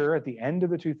here at the end of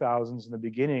the 2000s and the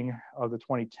beginning of the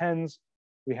 2010s,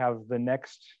 we have the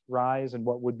next rise in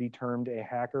what would be termed a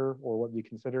hacker or what would be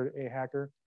considered a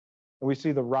hacker. And we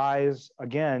see the rise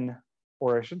again,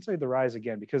 or I shouldn't say the rise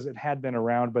again because it had been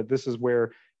around, but this is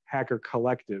where hacker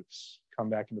collectives come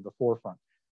back into the forefront.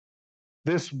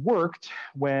 This worked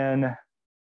when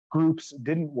groups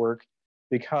didn't work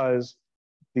because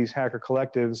these hacker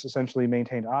collectives essentially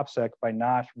maintained OPSEC by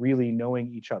not really knowing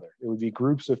each other. It would be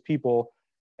groups of people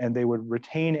and they would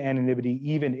retain anonymity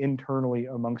even internally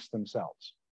amongst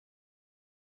themselves.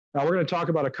 Now we're going to talk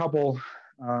about a couple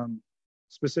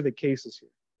specific cases here.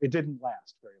 It didn't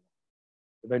last very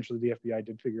long. Eventually the FBI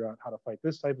did figure out how to fight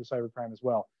this type of cybercrime as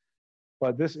well.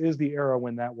 But this is the era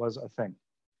when that was a thing.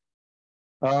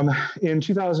 In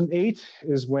 2008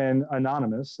 is when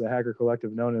Anonymous, the hacker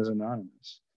collective known as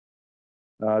Anonymous,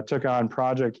 took on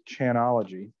Project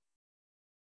Chanology,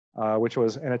 which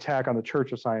was an attack on the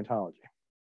Church of Scientology.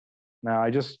 Now, I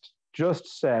just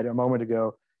said a moment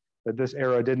ago that this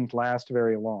era didn't last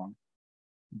very long,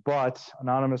 but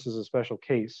Anonymous is a special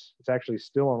case. It's actually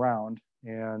still around,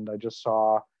 and I just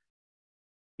saw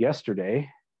yesterday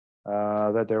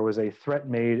that there was a threat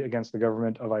made against the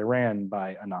government of Iran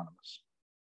by Anonymous.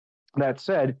 That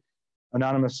said,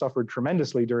 Anonymous suffered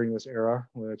tremendously during this era,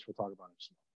 which we'll talk about in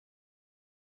a moment.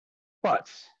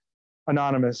 But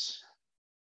Anonymous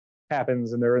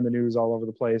happens and they're in the news all over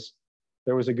the place.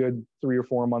 There was a good 3 or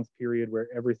 4 month period where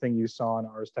everything you saw in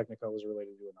Ars Technica was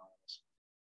related to Anonymous.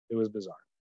 It was bizarre,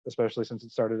 especially since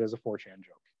it started as a 4chan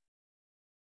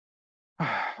joke.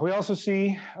 We also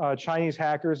see Chinese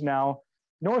hackers now.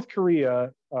 North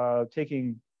Korea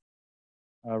taking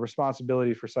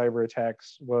responsibility for cyber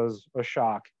attacks was a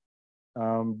shock,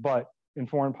 but in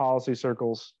foreign policy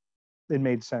circles, it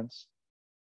made sense.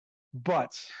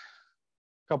 But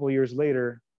a couple of years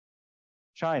later,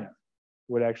 China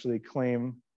would actually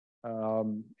claim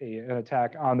an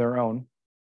attack on their own,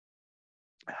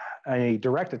 a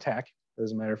direct attack,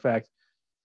 as a matter of fact,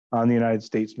 on the United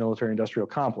States military-industrial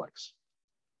complex.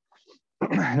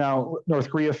 Now, North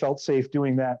Korea felt safe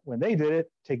doing that when they did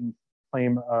it, taking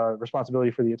claim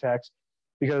responsibility for the attacks,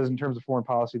 because in terms of foreign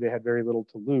policy, they had very little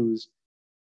to lose.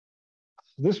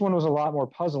 This one was a lot more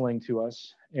puzzling to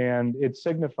us, and it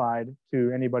signified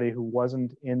to anybody who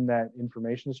wasn't in that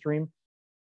information stream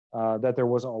that there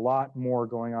was a lot more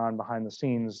going on behind the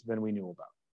scenes than we knew about,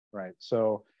 right?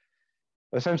 So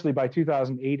essentially by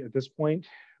 2008 at this point,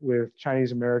 with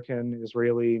Chinese, American,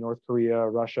 Israeli, North Korea,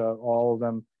 Russia, all of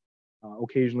them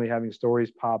occasionally having stories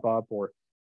pop up or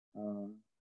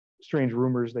strange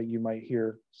rumors that you might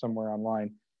hear somewhere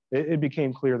online, it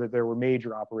became clear that there were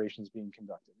major operations being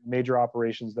conducted, major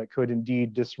operations that could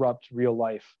indeed disrupt real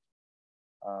life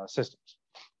systems.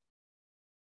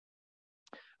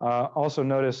 Also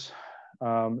notice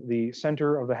the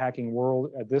center of the hacking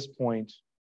world at this point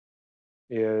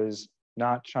is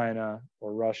not China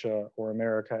or Russia or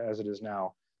America as it is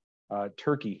now,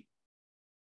 Turkey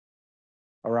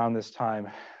around this time.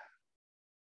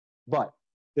 But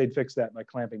they'd fix that by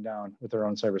clamping down with their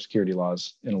own cybersecurity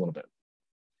laws in a little bit.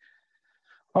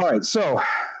 All right, so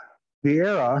the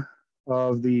era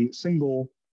of the single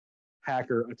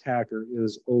hacker attacker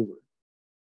is over.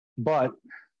 But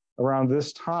around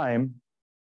this time,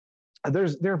 there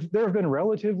have been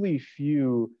relatively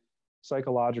few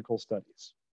psychological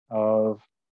studies of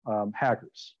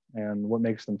hackers and what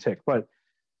makes them tick. But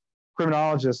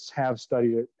criminologists have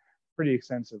studied it pretty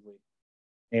extensively.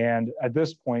 And at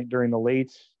this point, during the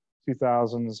late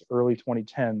 2000s, early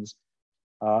 2010s,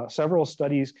 several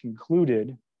studies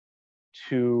concluded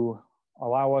to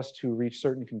allow us to reach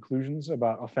certain conclusions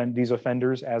about these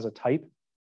offenders as a type.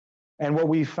 And what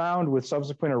we found with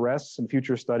subsequent arrests and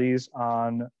future studies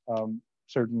on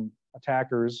certain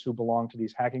attackers who belong to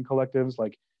these hacking collectives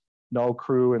like Null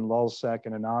Crew and LulzSec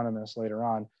and Anonymous later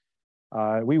on,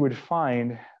 we would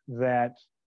find that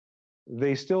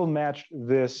they still matched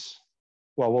this,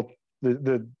 not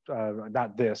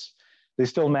this, they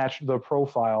still matched the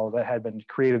profile that had been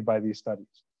created by these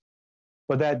studies.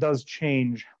 But that does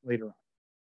change later on.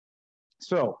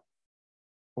 So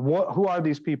who are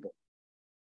these people?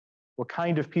 What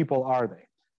kind of people are they?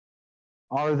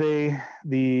 Are they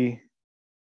the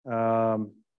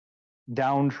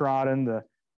downtrodden,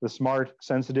 the smart,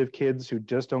 sensitive kids who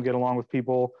just don't get along with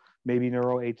people, maybe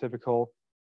neuroatypical,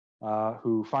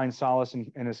 who find solace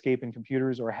and escape in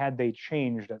computers, or had they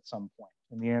changed at some point?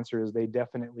 And the answer is they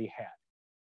definitely had.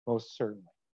 most certainly.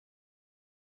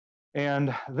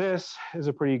 And this is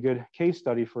a pretty good case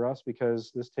study for us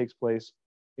because this takes place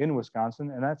in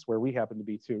Wisconsin, and that's where we happen to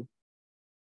be too.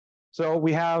 So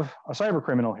we have a cyber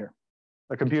criminal here,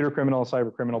 a computer criminal, a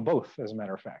cyber criminal, both, as a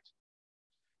matter of fact.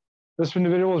 This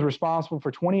individual is responsible for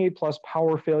 28 plus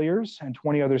power failures and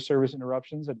 20 other service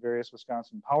interruptions at various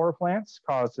Wisconsin power plants,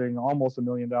 causing almost $1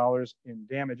 million in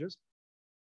damages.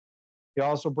 He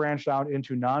also branched out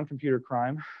into non-computer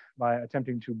crime by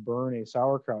attempting to burn a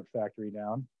sauerkraut factory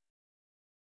down.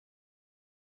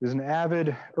 He's an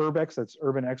avid urbex, that's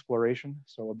urban exploration,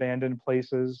 so abandoned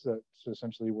places that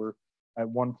essentially were at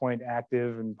one point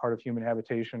active and part of human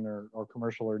habitation or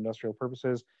commercial or industrial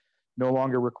purposes, no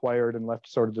longer required and left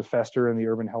sort of to fester in the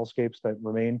urban hellscapes that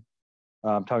remain.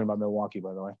 I'm talking about Milwaukee,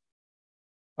 by the way.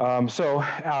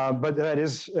 But that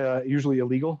is usually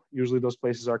illegal. Usually those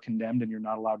places are condemned and you're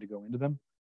not allowed to go into them.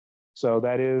 So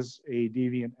that is a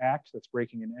deviant act that's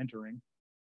breaking and entering,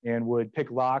 and would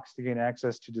pick locks to gain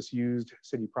access to disused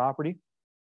city property.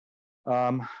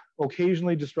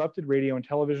 Occasionally disrupted radio and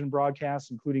television broadcasts,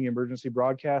 including emergency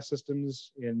broadcast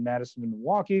systems in Madison and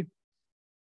Milwaukee.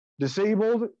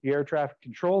 Disabled the air traffic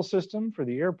control system for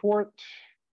the airport.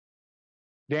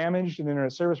 Damaged an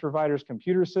internet service provider's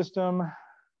computer system.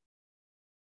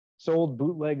 Sold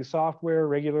bootleg software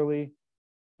regularly,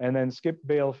 and then skipped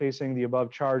bail facing the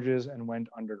above charges and went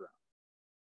underground.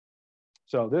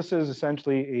 So this is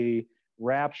essentially a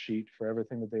rap sheet for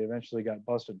everything that they eventually got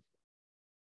busted for.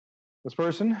 This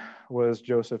person was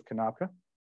Joseph Konopka,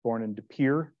 born in De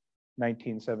Pere,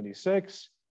 1976,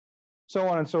 so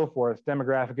on and so forth.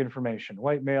 Demographic information: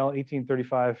 white male,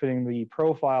 1835, fitting the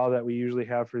profile that we usually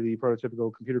have for the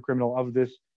prototypical computer criminal of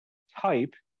this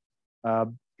type.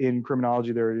 In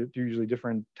criminology, there are usually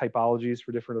different typologies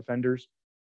for different offenders,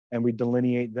 and we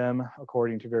delineate them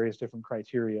according to various different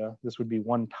criteria. This would be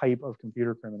one type of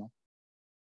computer criminal.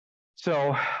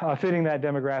 So fitting that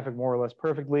demographic more or less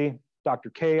perfectly.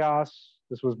 Dr. Chaos,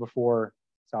 this was before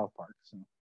South Park, so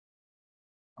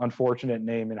unfortunate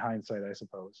name in hindsight, I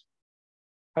suppose.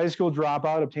 High school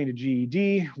dropout, obtained a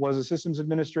GED, was a systems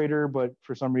administrator, but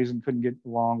for some reason couldn't get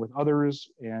along with others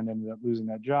and ended up losing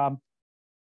that job.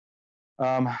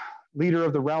 Leader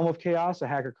of the Realm of Chaos, a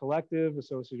hacker collective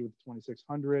associated with the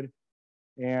 2600,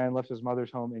 and left his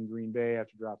mother's home in Green Bay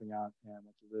after dropping out and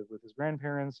went to live with his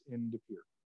grandparents in De Pere.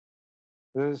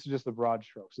 This is just the broad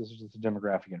strokes. This is just the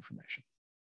demographic information.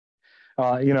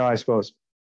 I suppose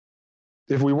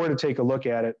if we were to take a look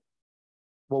at it,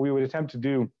 what we would attempt to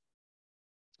do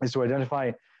is to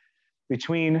identify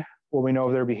between what we know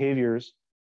of their behaviors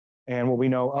and what we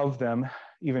know of them,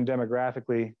 even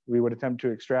demographically. We would attempt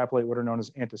to extrapolate what are known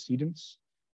as antecedents,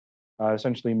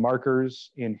 essentially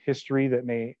markers in history that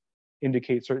may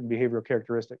indicate certain behavioral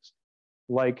characteristics.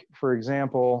 Like, for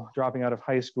example, dropping out of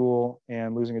high school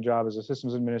and losing a job as a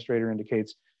systems administrator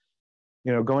indicates,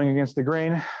 going against the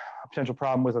grain, a potential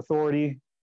problem with authority.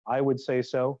 I would say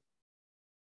so.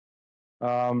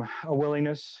 A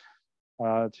willingness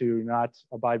to not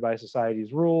abide by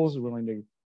society's rules, willing to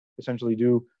essentially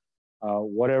do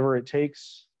whatever it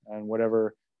takes and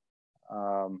whatever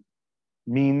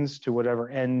means to whatever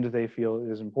end they feel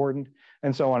is important,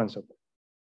 and so on and so forth.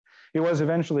 He was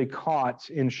eventually caught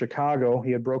in Chicago.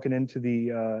 He had broken into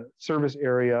the service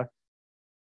area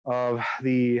of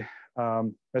the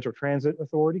Metro Transit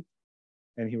Authority,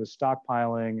 and he was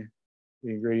stockpiling the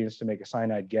ingredients to make a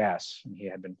cyanide gas, and he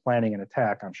had been planning an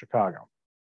attack on Chicago.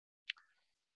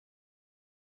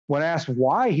 When asked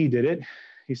why he did it,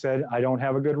 he said, "I don't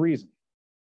have a good reason."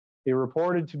 He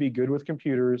reported to be good with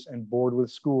computers and bored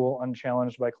with school,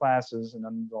 unchallenged by classes, and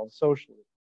uninvolved socially.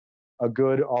 A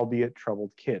good, albeit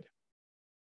troubled kid.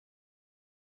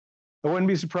 I wouldn't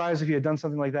be surprised if he had done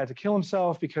something like that to kill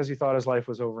himself because he thought his life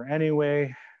was over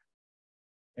anyway,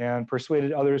 and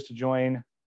persuaded others to join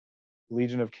the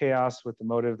Legion of Chaos with the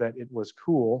motive that it was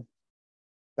cool.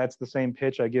 That's the same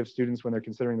pitch I give students when they're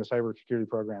considering the cybersecurity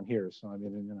program here. So I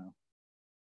mean,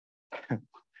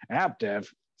 app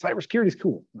dev, cybersecurity is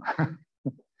cool.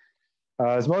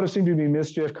 His motive seemed to be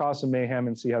mischief, cause some mayhem,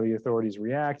 and see how the authorities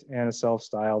react, and a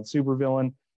self-styled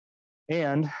supervillain.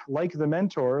 And like the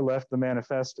mentor left the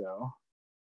manifesto,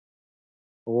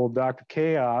 old Dr.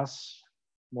 Chaos,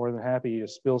 more than happy to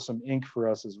spill some ink for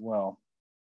us as well.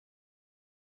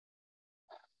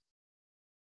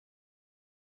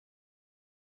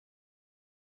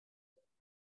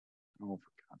 Oh,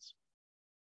 for God's sake.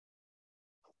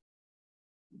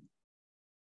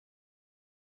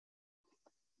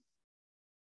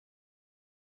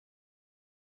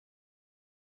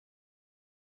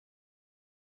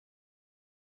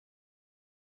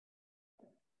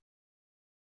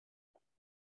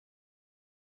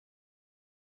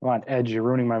 Come on, Edge, you're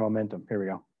ruining my momentum. Here we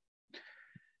go.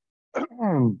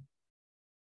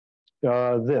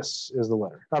 This is the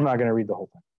letter. I'm not going to read the whole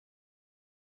thing.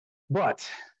 But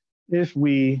if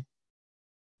we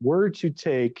were to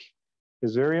take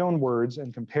his very own words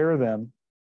and compare them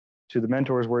to the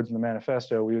mentor's words in the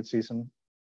manifesto, we would see some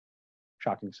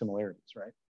shocking similarities,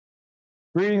 right?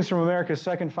 Greetings from America's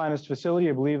second finest facility.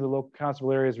 I believe the local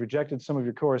constable area has rejected some of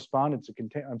your correspondence.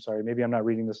 I'm sorry, maybe I'm not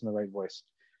reading this in the right voice.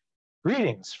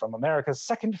 Greetings from America's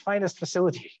second finest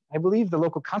facility. I believe the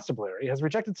local constabulary has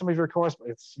rejected some of your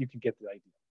correspondence. You can get the idea.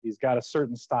 He's got a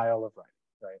certain style of writing,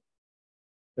 right?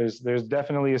 There's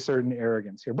definitely a certain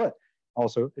arrogance here, but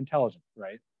also intelligent,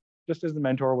 right? Just as the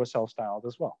mentor was self-styled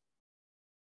as well.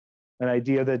 An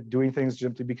idea that doing things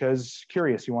simply because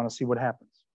curious, you want to see what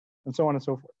happens, and so on and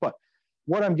so forth. But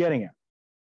what I'm getting at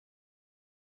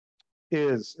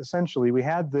is essentially we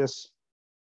had this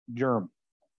germ,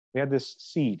 we had this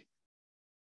seed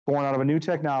born out of a new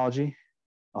technology,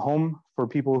 a home for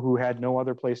people who had no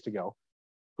other place to go,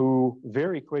 who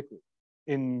very quickly,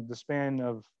 in the span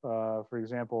of, for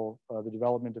example, the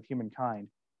development of humankind,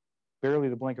 barely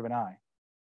the blink of an eye,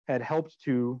 had helped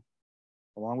to,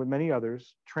 along with many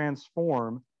others,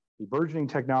 transform the burgeoning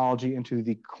technology into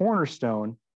the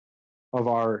cornerstone of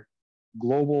our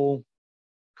global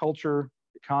culture,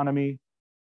 economy,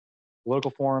 political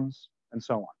forums, and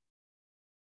so on.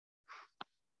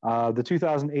 The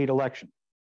 2008 election,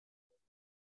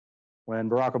 when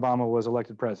Barack Obama was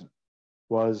elected president,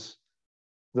 was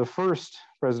the first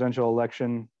presidential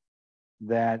election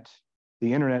that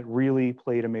the internet really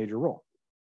played a major role.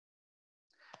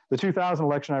 The 2000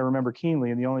 election I remember keenly,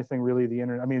 and the only thing really the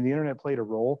internet played a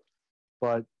role,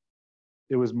 but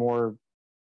it was more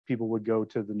people would go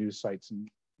to the news sites and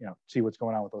see what's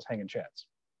going on with those hanging chats.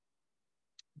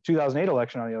 2008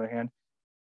 election, on the other hand,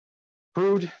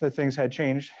 proved that things had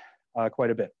changed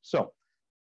quite a bit. So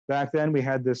back then we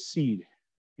had this seed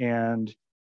and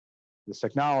this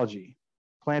technology,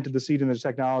 planted the seed in the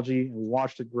technology, and we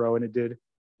watched it grow, and it did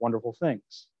wonderful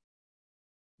things.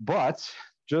 But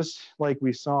just like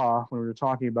we saw when we were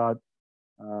talking about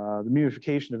the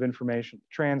mutification of information,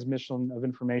 transmission of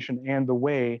information, and the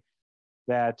way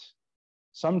that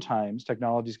sometimes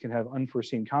technologies can have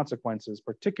unforeseen consequences,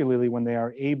 particularly when they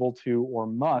are able to or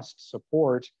must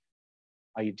support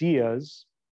ideas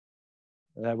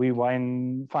that we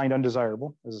find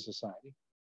undesirable as a society.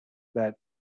 That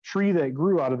tree that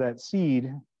grew out of that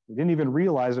seed, we didn't even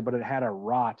realize it, but it had a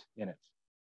rot in it.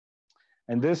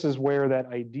 And this is where that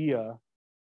idea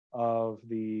of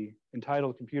the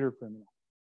entitled computer criminal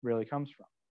really comes from,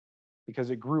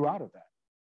 because it grew out of that.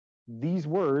 These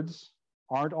words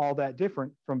aren't all that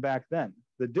different from back then.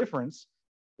 The difference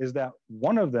is that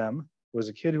one of them was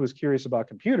a kid who was curious about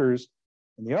computers,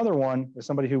 and the other one is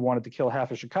somebody who wanted to kill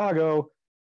half of Chicago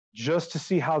just to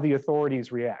see how the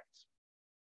authorities react.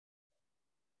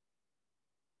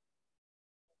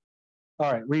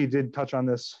 All right, we did touch on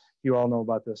this. You all know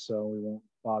about this, so we won't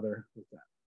bother with that.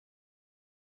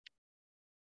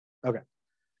 Okay.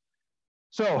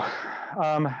 So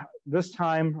this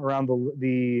time around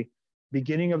the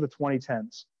beginning of the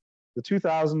 2010s, the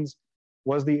 2000s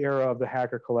was the era of the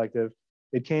hacker collective.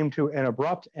 It came to an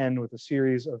abrupt end with a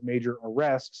series of major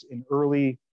arrests in the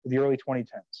early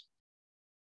 2010s.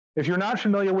 If you're not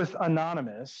familiar with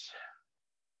Anonymous,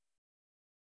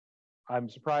 I'm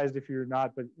surprised if you're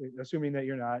not, but assuming that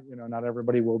you're not, not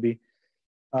everybody will be.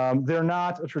 They're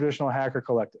not a traditional hacker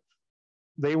collective.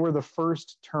 They were the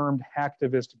first termed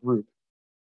hacktivist group.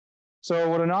 So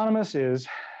what Anonymous is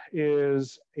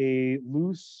a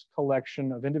loose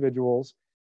collection of individuals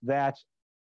that,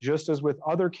 just as with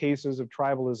other cases of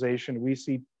tribalization, we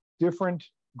see different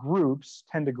groups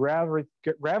tend to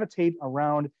gravitate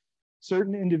around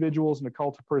certain individuals and a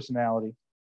cult of personality.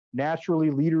 Naturally,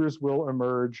 leaders will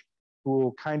emerge who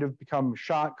will kind of become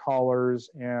shot callers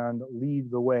and lead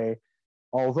the way,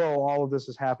 although all of this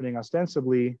is happening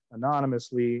ostensibly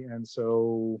anonymously, and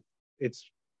so it's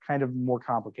kind of more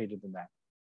complicated than that.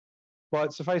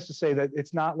 But suffice to say that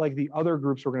it's not like the other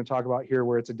groups we're going to talk about here,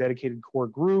 where it's a dedicated core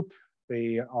group.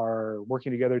 They are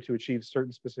working together to achieve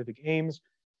certain specific aims.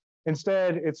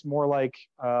 Instead, it's more like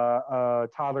a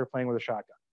toddler playing with a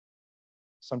shotgun.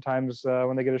 Sometimes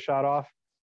when they get a shot off,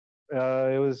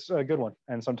 it was a good one,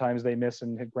 and sometimes they miss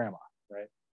and hit grandma, right?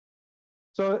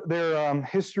 So their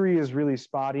history is really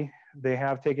spotty. They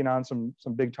have taken on some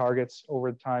big targets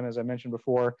over time, as I mentioned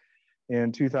before.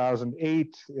 In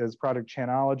 2008 is Project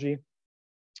Chanology,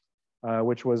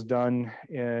 which was done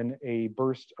in a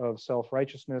burst of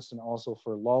self-righteousness and also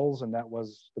for lulz, and that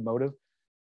was the motive.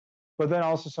 But then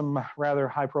also some rather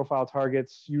high-profile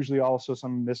targets, usually also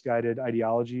some misguided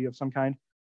ideology of some kind.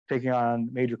 taking on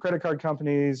major credit card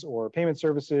companies or payment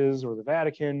services or the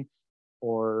Vatican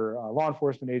or law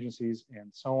enforcement agencies and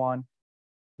so on.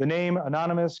 The name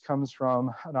anonymous comes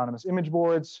from anonymous image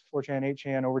boards, 4chan,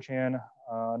 8chan, overchan,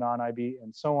 non-IB,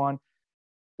 and so on,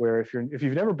 where if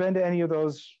you've never been to any of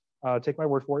those, take my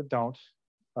word for it, don't.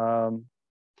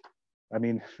 I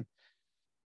mean,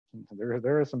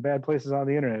 there are some bad places on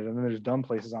the internet, and then there's dumb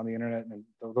places on the internet, and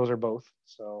those are both,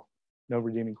 so no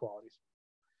redeeming qualities.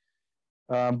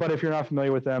 But if you're not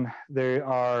familiar with them, they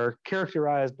are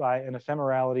characterized by an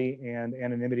ephemerality and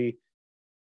anonymity,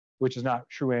 which is not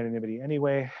true anonymity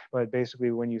anyway, but basically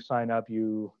when you sign up,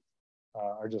 you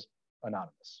are just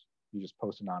anonymous. You just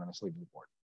post anonymously to the board.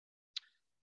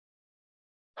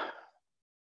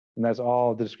 And that's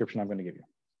all the description I'm going to give you.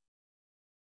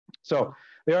 So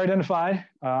they are identified,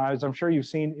 as I'm sure you've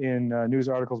seen in news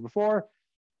articles before,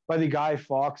 by the Guy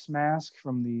Fawkes mask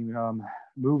from the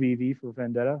movie V for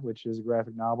Vendetta, which is a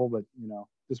graphic novel, but you know,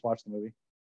 just watch the movie.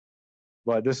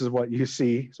 But this is what you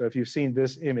see. So if you've seen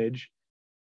this image,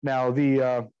 now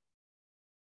the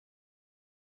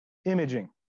imaging,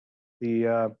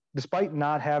 despite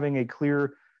not having a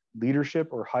clear leadership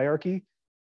or hierarchy,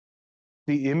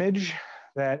 the image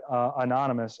that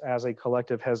Anonymous as a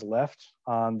collective has left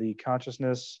on the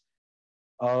consciousness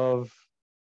of,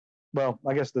 well,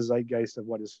 I guess the zeitgeist of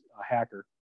what is a hacker.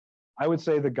 I would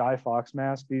say the Guy Fawkes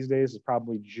mask these days is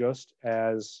probably just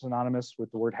as synonymous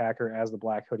with the word hacker as the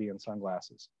black hoodie and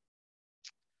sunglasses.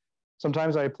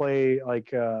 Sometimes I play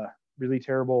like really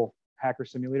terrible hacker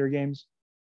simulator games,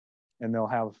 and they'll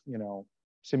have, you know,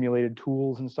 simulated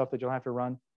tools and stuff that you'll have to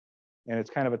run. And it's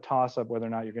kind of a toss-up whether or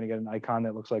not you're going to get an icon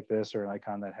that looks like this or an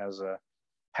icon that has a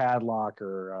padlock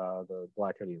or the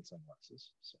black hoodie and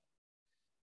sunglasses. So,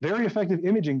 very effective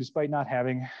imaging despite not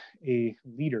having a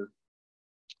leader.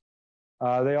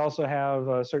 They also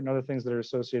have certain other things that are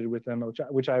associated with them,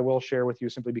 which I will share with you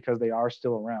simply because they are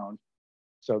still around.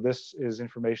 So this is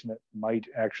information that might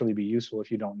actually be useful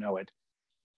if you don't know it.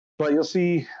 But you'll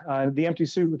see the empty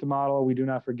suit with the model, we do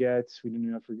not forget, we do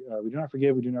not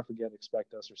forgive, we do not forget,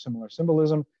 expect us, or similar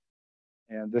symbolism.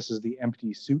 And this is the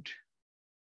empty suit.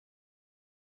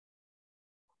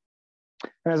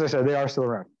 And as I said, they are still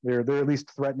around. They're at least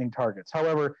threatening targets.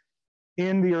 However,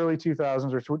 in the early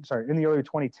 2000s, or sorry, in the early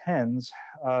 2010s,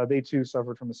 they too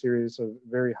suffered from a series of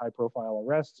very high-profile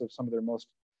arrests of some of their most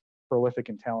prolific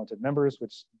and talented members,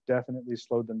 which definitely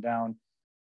slowed them down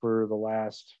for the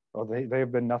last, well, they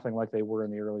have been nothing like they were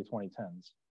in the early 2010s.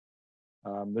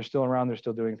 They're still around, they're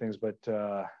still doing things, but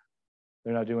they're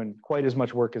not doing quite as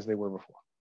much work as they were before.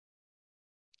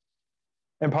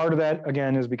 And part of that,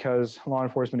 again, is because law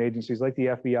enforcement agencies like the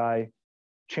FBI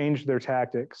changed their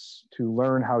tactics to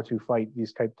learn how to fight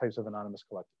these types of anonymous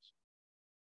collectives.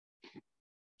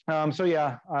 So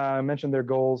yeah, I mentioned their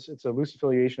goals. It's a loose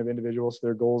affiliation of individuals.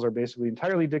 Their goals are basically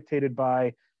entirely dictated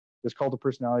by this cult of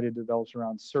personality that develops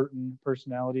around certain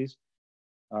personalities.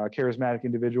 Charismatic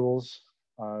individuals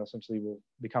essentially will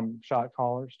become shot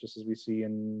callers, just as we see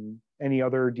in any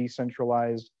other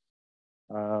decentralized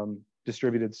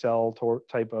distributed cell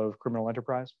type of criminal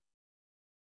enterprise.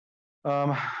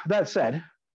 That said,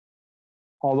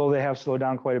 although they have slowed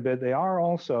down quite a bit, they are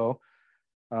also,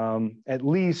 at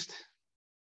least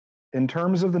in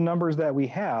terms of the numbers that we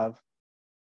have,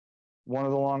 one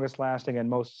of the longest lasting and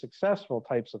most successful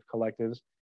types of collectives.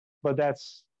 But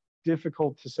that's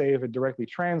difficult to say if it directly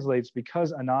translates,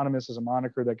 because anonymous is a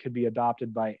moniker that could be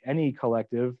adopted by any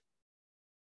collective.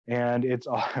 And it's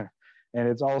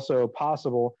also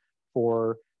possible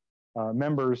for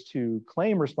members to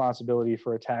claim responsibility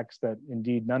for attacks that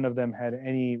indeed none of them had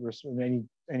any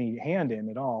hand in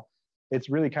at all. It's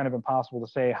really kind of impossible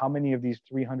to say how many of these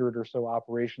 300 or so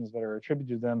operations that are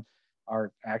attributed to them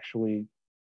are actually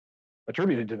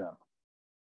attributed to them.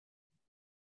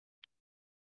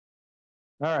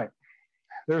 All right,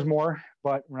 there's more,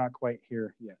 but we're not quite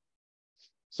here yet.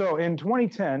 So in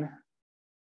 2010,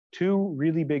 two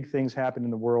really big things happened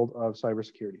in the world of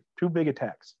cybersecurity, two big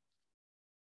attacks.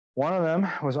 One of them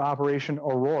was Operation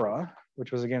Aurora,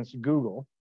 which was against Google.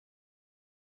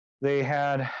 They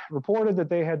had reported that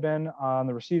they had been on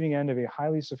the receiving end of a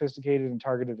highly sophisticated and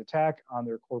targeted attack on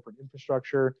their corporate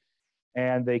infrastructure,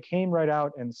 and they came right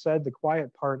out and said the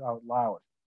quiet part out loud.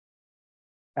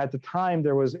 At the time,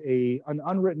 there was an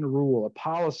unwritten rule, a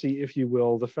policy, if you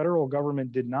will. The federal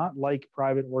government did not like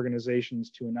private organizations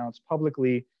to announce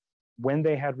publicly when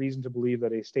they had reason to believe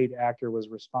that a state actor was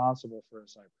responsible for a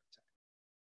cyber attack.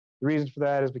 The reason for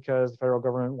that is because the federal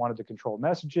government wanted to control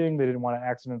messaging. They didn't want to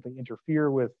accidentally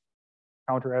interfere with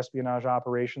counter-espionage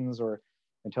operations or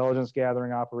intelligence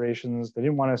gathering operations. They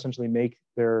didn't want to essentially make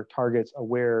their targets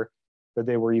aware that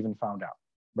they were even found out.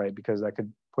 right? Because that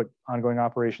could put ongoing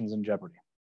operations in jeopardy.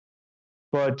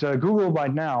 But Google by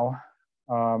now,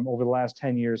 over the last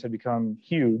 10 years, had become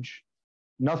huge.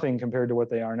 Nothing compared to what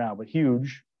they are now, but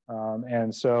huge.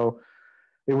 And so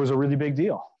it was a really big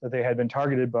deal that they had been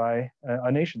targeted by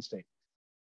a nation state.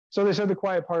 So they said the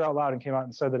quiet part out loud and came out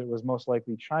and said that it was most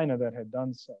likely China that had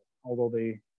done so, although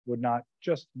they would not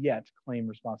just yet claim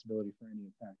responsibility for any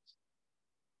attacks.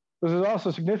 This is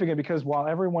also significant because while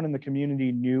everyone in the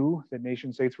community knew that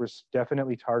nation states were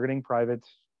definitely targeting private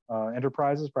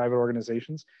enterprises, private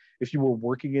organizations, if you were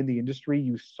working in the industry,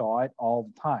 you saw it all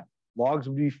the time. Logs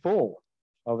would be full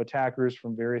of attackers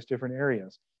from various different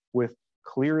areas with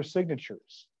clear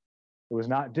signatures. It was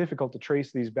not difficult to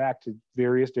trace these back to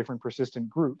various different persistent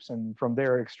groups, and from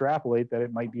there extrapolate that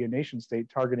it might be a nation state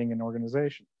targeting an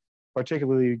organization,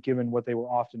 particularly given what they were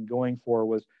often going for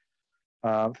was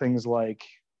things like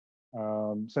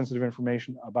sensitive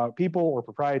information about people or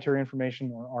proprietary information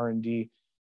or R&D,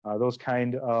 those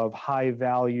kind of high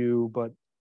value but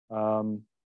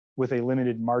with a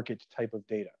limited market type of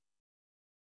data.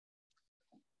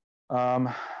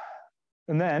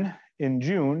 And then in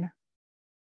June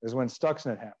is when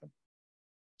Stuxnet happened.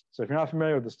 So if you're not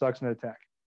familiar with the Stuxnet attack,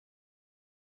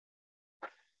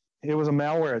 it was a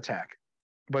malware attack,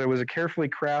 but it was a carefully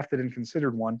crafted and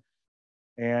considered one.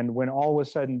 And when all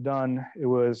was said and done, it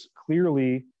was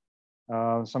clearly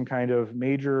some kind of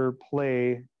major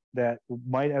play that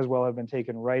might as well have been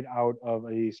taken right out of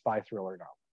a spy thriller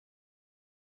novel.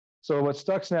 So what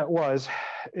Stuxnet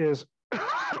is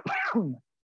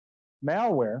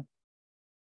malware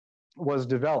was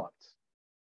developed.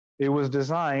 It was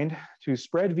designed to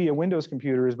spread via Windows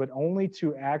computers, but only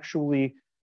to actually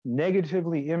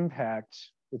negatively impact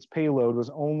its payload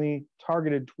was only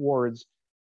targeted towards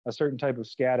a certain type of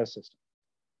SCADA system.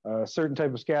 A certain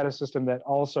type of SCADA system that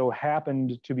also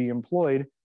happened to be employed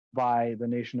by the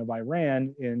nation of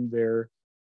Iran in their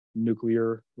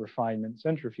nuclear refinement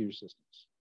centrifuge systems.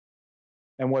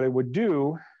 And what it would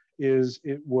do is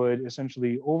it would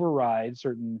essentially override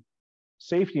certain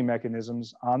safety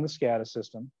mechanisms on the SCADA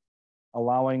system,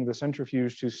 allowing the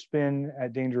centrifuge to spin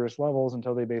at dangerous levels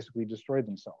until they basically destroyed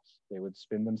themselves. They would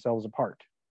spin themselves apart.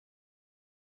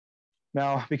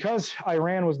 Now, because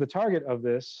Iran was the target of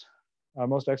this,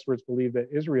 most experts believe that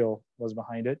Israel was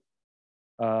behind it.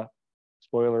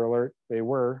 Spoiler alert, they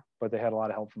were, but they had a lot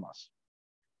of help from us.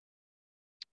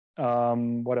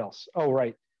 What else? Oh,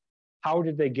 right. How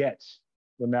did they get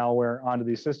the malware onto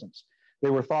these systems? They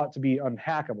were thought to be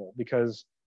unhackable because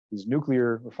these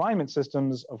nuclear refinement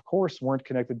systems, of course, weren't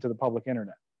connected to the public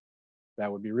internet. That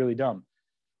would be really dumb.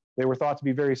 They were thought to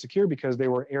be very secure because they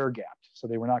were air-gapped. So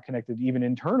they were not connected even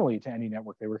internally to any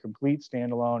network. They were complete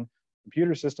standalone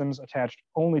computer systems attached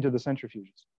only to the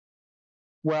centrifuges.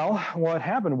 Well, what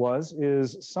happened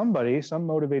is some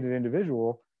motivated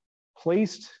individual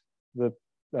placed the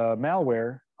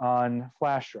malware on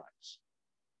flash drives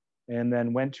and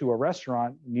then went to a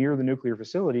restaurant near the nuclear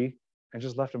facility and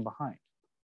just left them behind.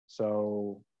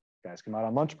 So guys come out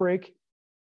on lunch break.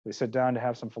 They sit down to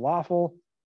have some falafel.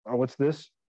 Oh, what's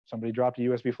this? Somebody dropped a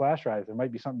USB flash drive. There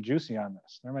might be something juicy on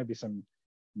this. There might be some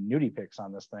nudie pics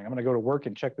on this thing. I'm going to go to work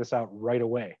and check this out right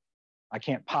away. I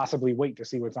can't possibly wait to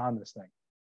see what's on this thing.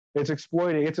 It's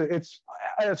exploiting. It's at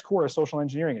its core a social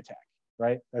engineering attack,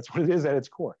 right? That's what it is at its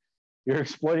core. You're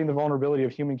exploiting the vulnerability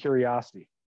of human curiosity.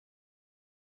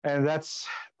 And that's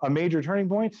a major turning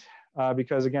point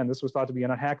because, again, this was thought to be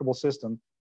an unhackable system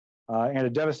and a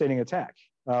devastating attack.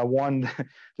 One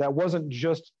that wasn't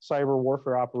just cyber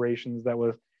warfare operations that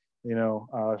was,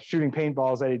 shooting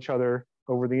paintballs at each other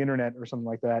over the internet or something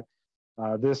like that.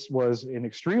 This was an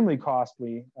extremely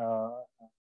costly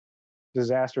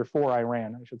disaster for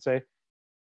Iran, I should say,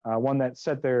 one that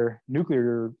set their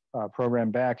nuclear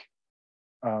program back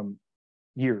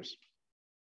years.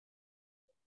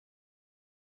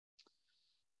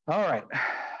 All right.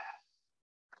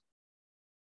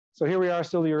 So here we are,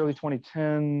 still the early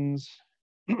 2010s.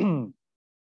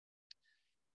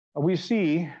 We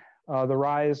see the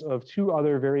rise of two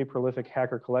other very prolific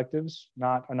hacker collectives,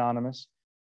 not anonymous.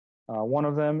 One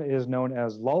of them is known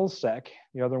as LulzSec.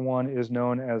 The other one is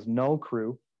known as Null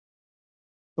Crew.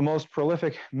 The most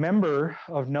prolific member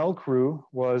of Null Crew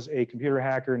was a computer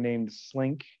hacker named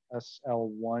Slink,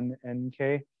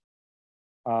 SL1NK,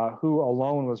 who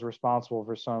alone was responsible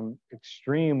for some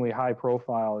extremely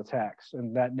high-profile attacks.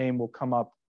 And that name will come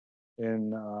up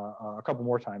in a couple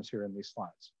more times here in these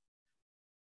slides.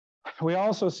 We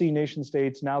also see nation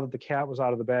states, now that the cat was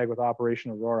out of the bag with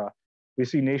Operation Aurora, we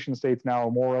see nation states now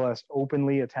more or less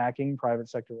openly attacking private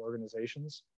sector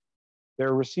organizations.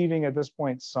 They're receiving at this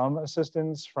point some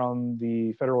assistance from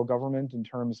the federal government in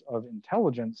terms of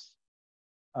intelligence,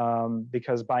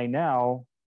 because by now,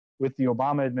 with the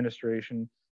Obama administration,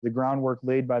 the groundwork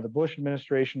laid by the Bush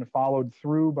administration, followed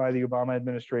through by the Obama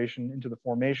administration into the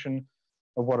formation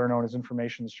of what are known as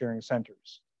information sharing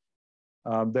centers.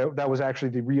 That was actually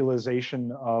the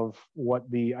realization of what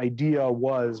the idea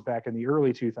was back in the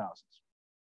early 2000s.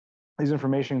 These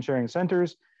information sharing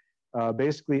centers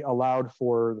basically allowed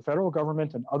for the federal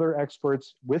government and other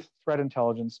experts with threat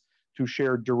intelligence to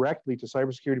share directly to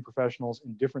cybersecurity professionals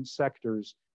in different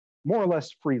sectors, more or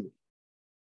less freely.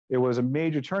 It was a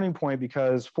major turning point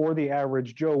because for the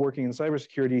average Joe working in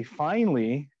cybersecurity,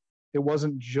 finally, it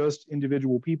wasn't just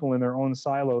individual people in their own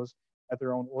silos at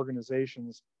their own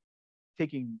organizations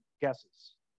taking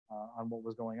guesses on what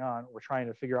was going on or trying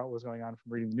to figure out what was going on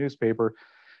from reading the newspaper.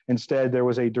 Instead, there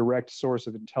was a direct source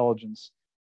of intelligence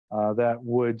that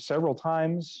would several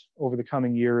times over the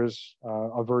coming years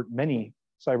avert many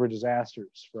cyber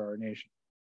disasters for our nation.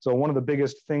 So one of the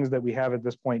biggest things that we have at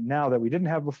this point now that we didn't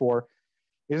have before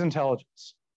is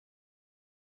intelligence.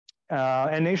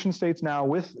 And nation states now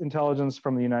with intelligence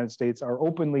from the United States are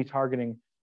openly targeting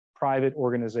private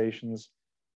organizations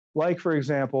like, for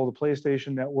example, the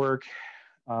PlayStation Network.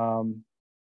 What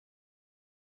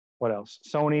else?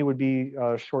 Sony would be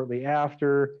shortly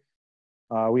after.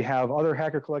 We have other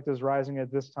hacker collectives rising at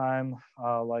this time,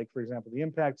 like, for example, the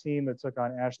Impact team that took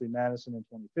on Ashley Madison in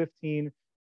 2015.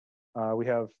 We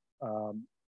have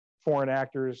foreign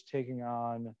actors taking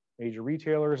on major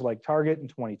retailers like Target in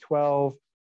 2012,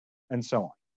 and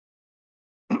so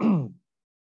on.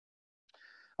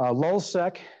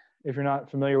 LulzSec, if you're not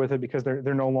familiar with it, because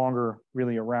they're no longer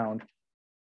really around,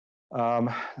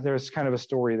 there's kind of a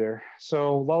story there.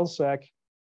 So LulzSec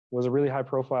was a really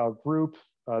high-profile group.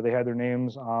 They had their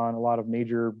names on a lot of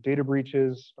major data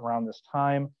breaches around this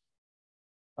time.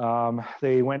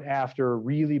 They went after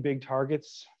really big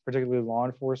targets, particularly law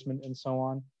enforcement and so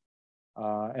on.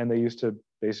 And they used to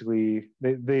basically,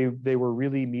 they were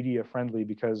really media friendly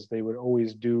because they would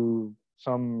always do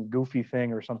some goofy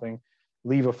thing or something,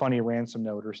 leave a funny ransom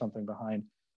note or something behind.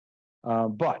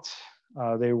 But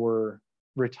they were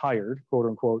retired, quote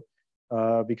unquote,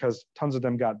 because tons of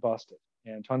them got busted.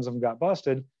 And tons of them got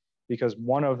busted because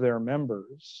one of their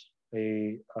members,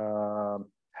 a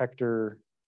Hector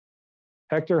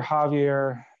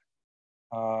Javier,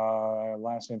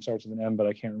 last name starts with an M, but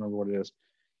I can't remember what it is.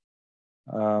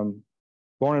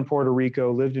 Born in Puerto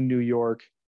Rico, lived in New York,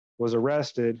 was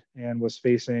arrested and was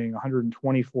facing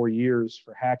 124 years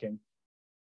for hacking,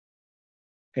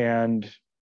 and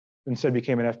instead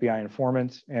became an FBI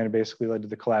informant, and it basically led to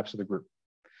the collapse of the group.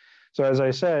 So as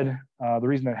I said, the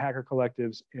reason that hacker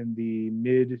collectives in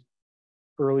the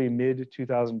early mid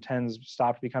 2010s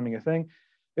stopped becoming a thing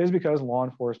is because law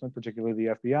enforcement, particularly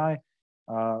the FBI,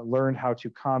 learned how to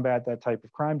combat that type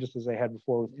of crime just as they had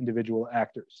before with individual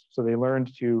actors. So they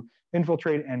learned to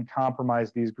infiltrate and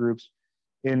compromise these groups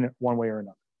in one way or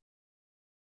another.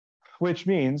 Which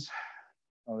means,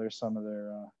 oh, there's some of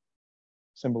their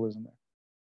symbolism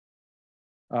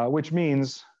there. Which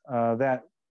means that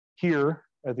here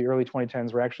at the early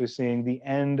 2010s, we're actually seeing the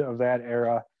end of that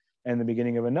era and the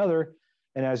beginning of another.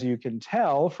 And as you can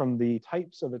tell from the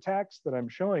types of attacks that I'm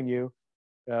showing you,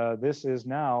 this is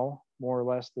now more or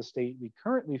less the state we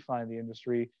currently find the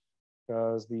industry,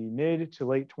 because the mid to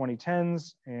late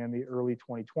 2010s and the early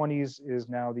 2020s is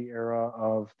now the era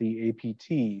of the APT,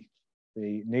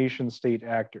 the nation state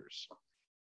actors.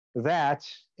 That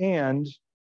and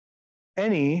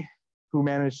any who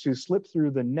managed to slip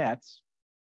through the net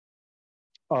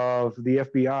of the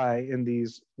FBI in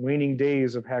these waning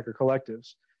days of hacker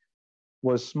collectives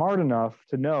was smart enough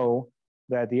to know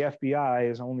that the FBI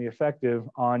is only effective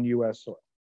on US soil,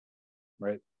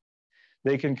 right?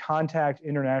 They can contact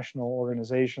international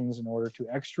organizations in order to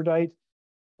extradite,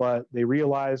 but they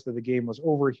realized that the game was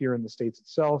over here in the States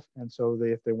itself. And so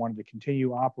if they wanted to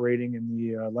continue operating in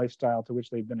the lifestyle to which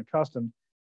they've been accustomed,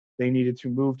 they needed to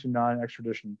move to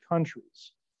non-extradition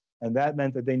countries. And that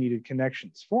meant that they needed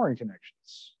connections, foreign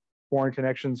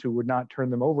connections who would not turn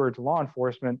them over to law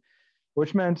enforcement,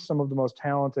 which meant some of the most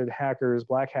talented hackers,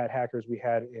 black hat hackers we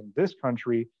had in this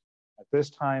country at this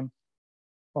time,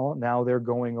 well, now they're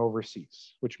going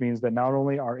overseas, which means that not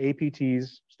only are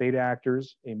APTs, state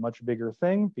actors, a much bigger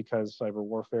thing because cyber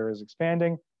warfare is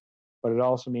expanding, but it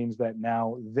also means that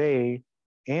now they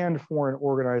and foreign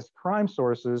organized crime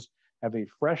sources have a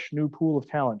fresh new pool of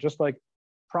talent, just like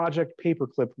Project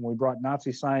Paperclip when we brought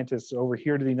Nazi scientists over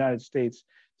here to the United States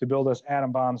to build us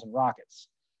atom bombs and rockets.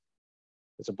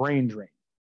 It's a brain drain.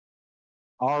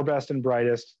 Our best and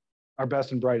brightest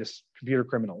computer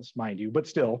criminals, mind you, but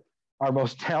still, our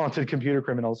most talented computer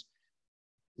criminals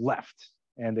left,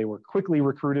 and they were quickly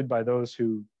recruited by those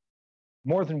who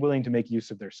more than willing to make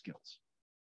use of their skills.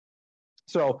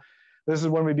 So this is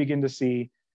when we begin to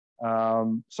see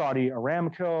Saudi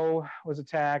Aramco was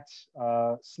attacked.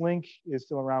 Slink is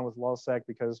still around with LulzSec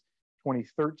because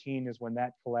 2013 is when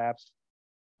that collapsed.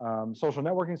 Social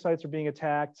networking sites are being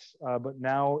attacked, but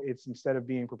now it's, instead of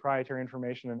being proprietary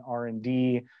information and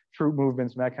R&D, troop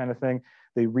movements and that kind of thing,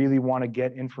 they really want to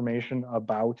get information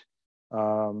about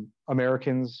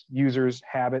Americans, users,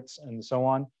 habits, and so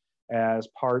on, as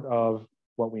part of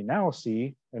what we now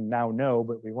see and now know,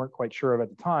 but we weren't quite sure of at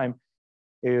the time,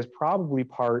 is probably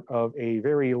part of a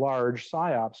very large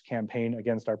PSYOPs campaign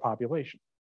against our population.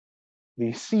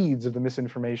 The seeds of the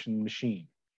misinformation machine.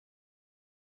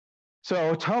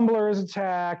 So Tumblr is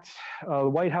attacked, the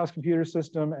White House computer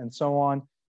system, and so on.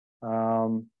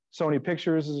 Sony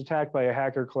Pictures is attacked by a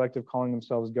hacker collective calling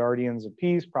themselves Guardians of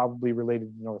Peace, probably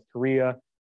related to North Korea.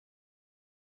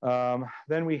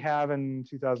 Then we have in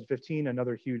 2015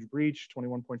 another huge breach,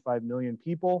 21.5 million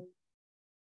people.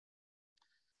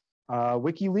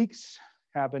 WikiLeaks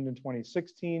happened in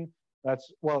 2016.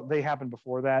 Well, they happened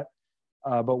before that.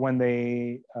 But when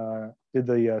they did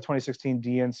the 2016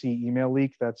 DNC email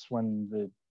leak, that's when the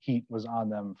heat was on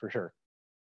them for sure.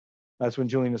 That's when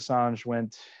Julian Assange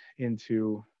went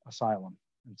into asylum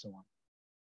and so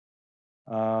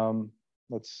on.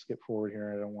 Let's skip forward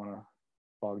here. I don't want to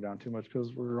bog down too much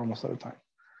because we're almost out of time.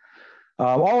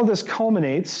 All of this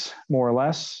culminates, more or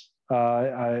less,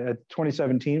 at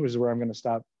 2017, which is where I'm going to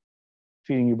stop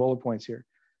feeding you bullet points here,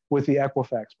 with the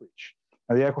Equifax breach.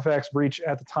 Now, the Equifax breach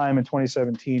at the time in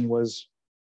 2017 was,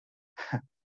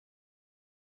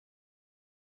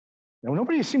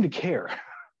 nobody seemed to care.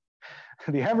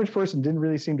 The average person didn't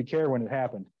really seem to care when it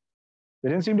happened. They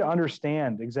didn't seem to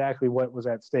understand exactly what was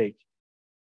at stake.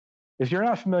 If you're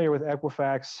not familiar with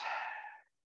Equifax,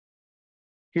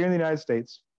 here in the United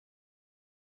States,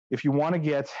 if you want to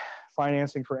get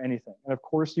financing for anything, and of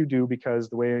course you do, because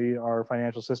the way our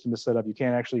financial system is set up, you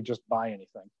can't actually just buy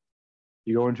anything.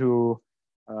 You go into,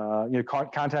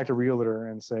 contact a realtor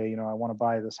and say, I want to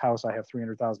buy this house. I have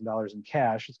 $300,000 in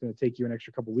cash. It's going to take you an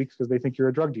extra couple of weeks because they think you're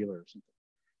a drug dealer or something.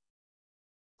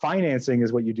 Financing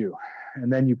is what you do.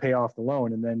 And then you pay off the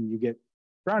loan and then you get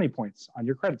brownie points on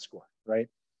your credit score, right?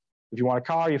 If you want a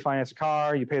car, you finance a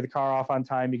car, you pay the car off on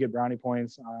time, you get brownie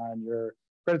points on your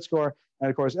credit score. And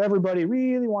of course, everybody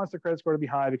really wants their credit score to be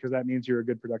high because that means you're a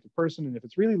good, productive person. And if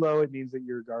it's really low, it means that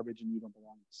you're garbage and you don't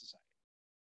belong to society.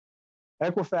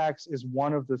 Equifax is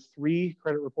one of the 3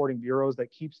 credit reporting bureaus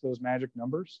that keeps those magic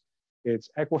numbers.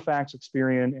 It's Equifax,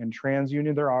 Experian, and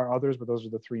TransUnion. There are others, but those are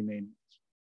the 3 main ones.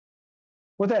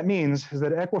 What that means is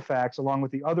that Equifax, along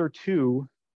with the other 2,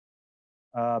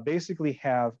 basically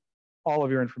have all of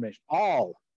your information.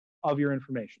 All of your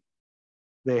information.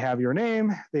 They have your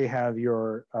name, they have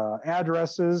your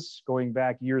addresses going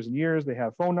back years and years, they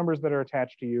have phone numbers that are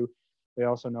attached to you. They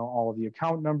also know all of the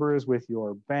account numbers with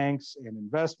your banks and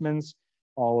investments,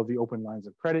 all of the open lines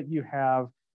of credit you have.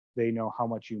 They know how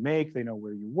much you make, they know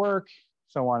where you work,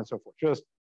 so on and so forth. Just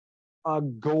a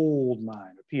gold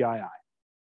mine of PII.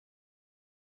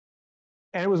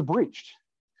 And it was breached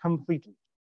completely.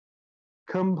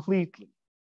 Completely.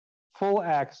 Full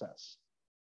access.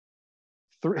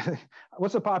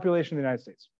 What's the population of the United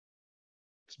States?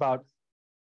 It's about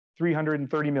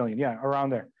 330 million, yeah,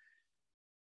 around there.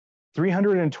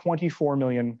 324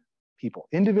 million people.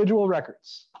 Individual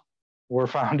records were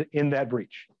found in that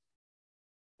breach.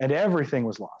 And everything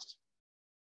was lost.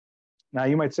 Now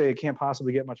you might say it can't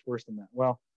possibly get much worse than that.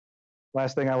 Well,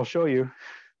 last thing I will show you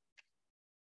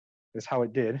is how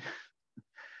it did.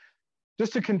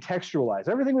 Just to contextualize,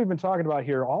 everything we've been talking about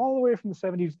here, all the way from the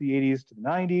 70s to the 80s to the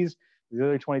 90s, the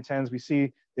early 2010s, we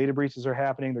see data breaches are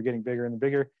happening, they're getting bigger and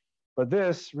bigger. But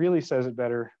this really says it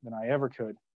better than I ever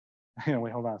could.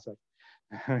 Wait, hold on a sec.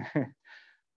 I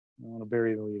want to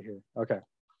bury the lead here. Okay.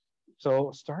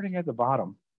 So starting at the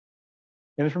bottom,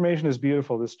 information is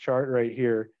beautiful. This chart right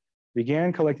here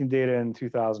began collecting data in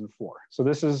 2004. So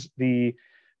this is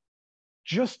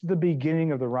just the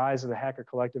beginning of the rise of the hacker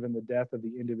collective and the death of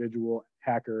the individual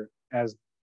hacker as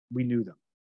we knew them.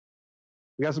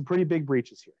 We got some pretty big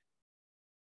breaches here.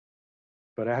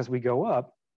 But as we go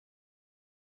up,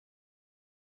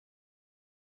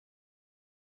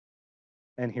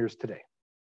 and here's today.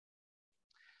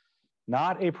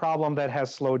 Not a problem that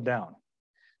has slowed down.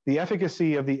 The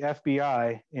efficacy of the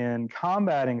FBI in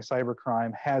combating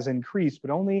cybercrime has increased,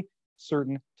 but only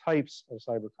certain types of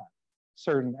cybercrime,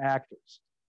 certain actors.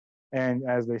 And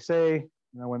as they say,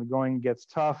 when the going gets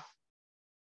tough,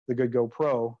 the good go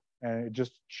pro, and it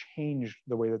just changed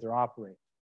the way that they're operating.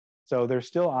 So they're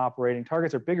still operating.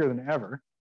 Targets are bigger than ever.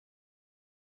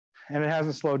 And it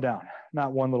hasn't slowed down,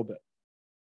 not one little bit.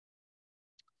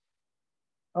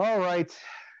 All right.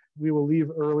 We will leave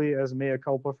early as mea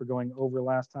culpa for going over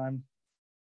last time.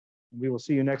 We will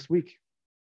see you next week.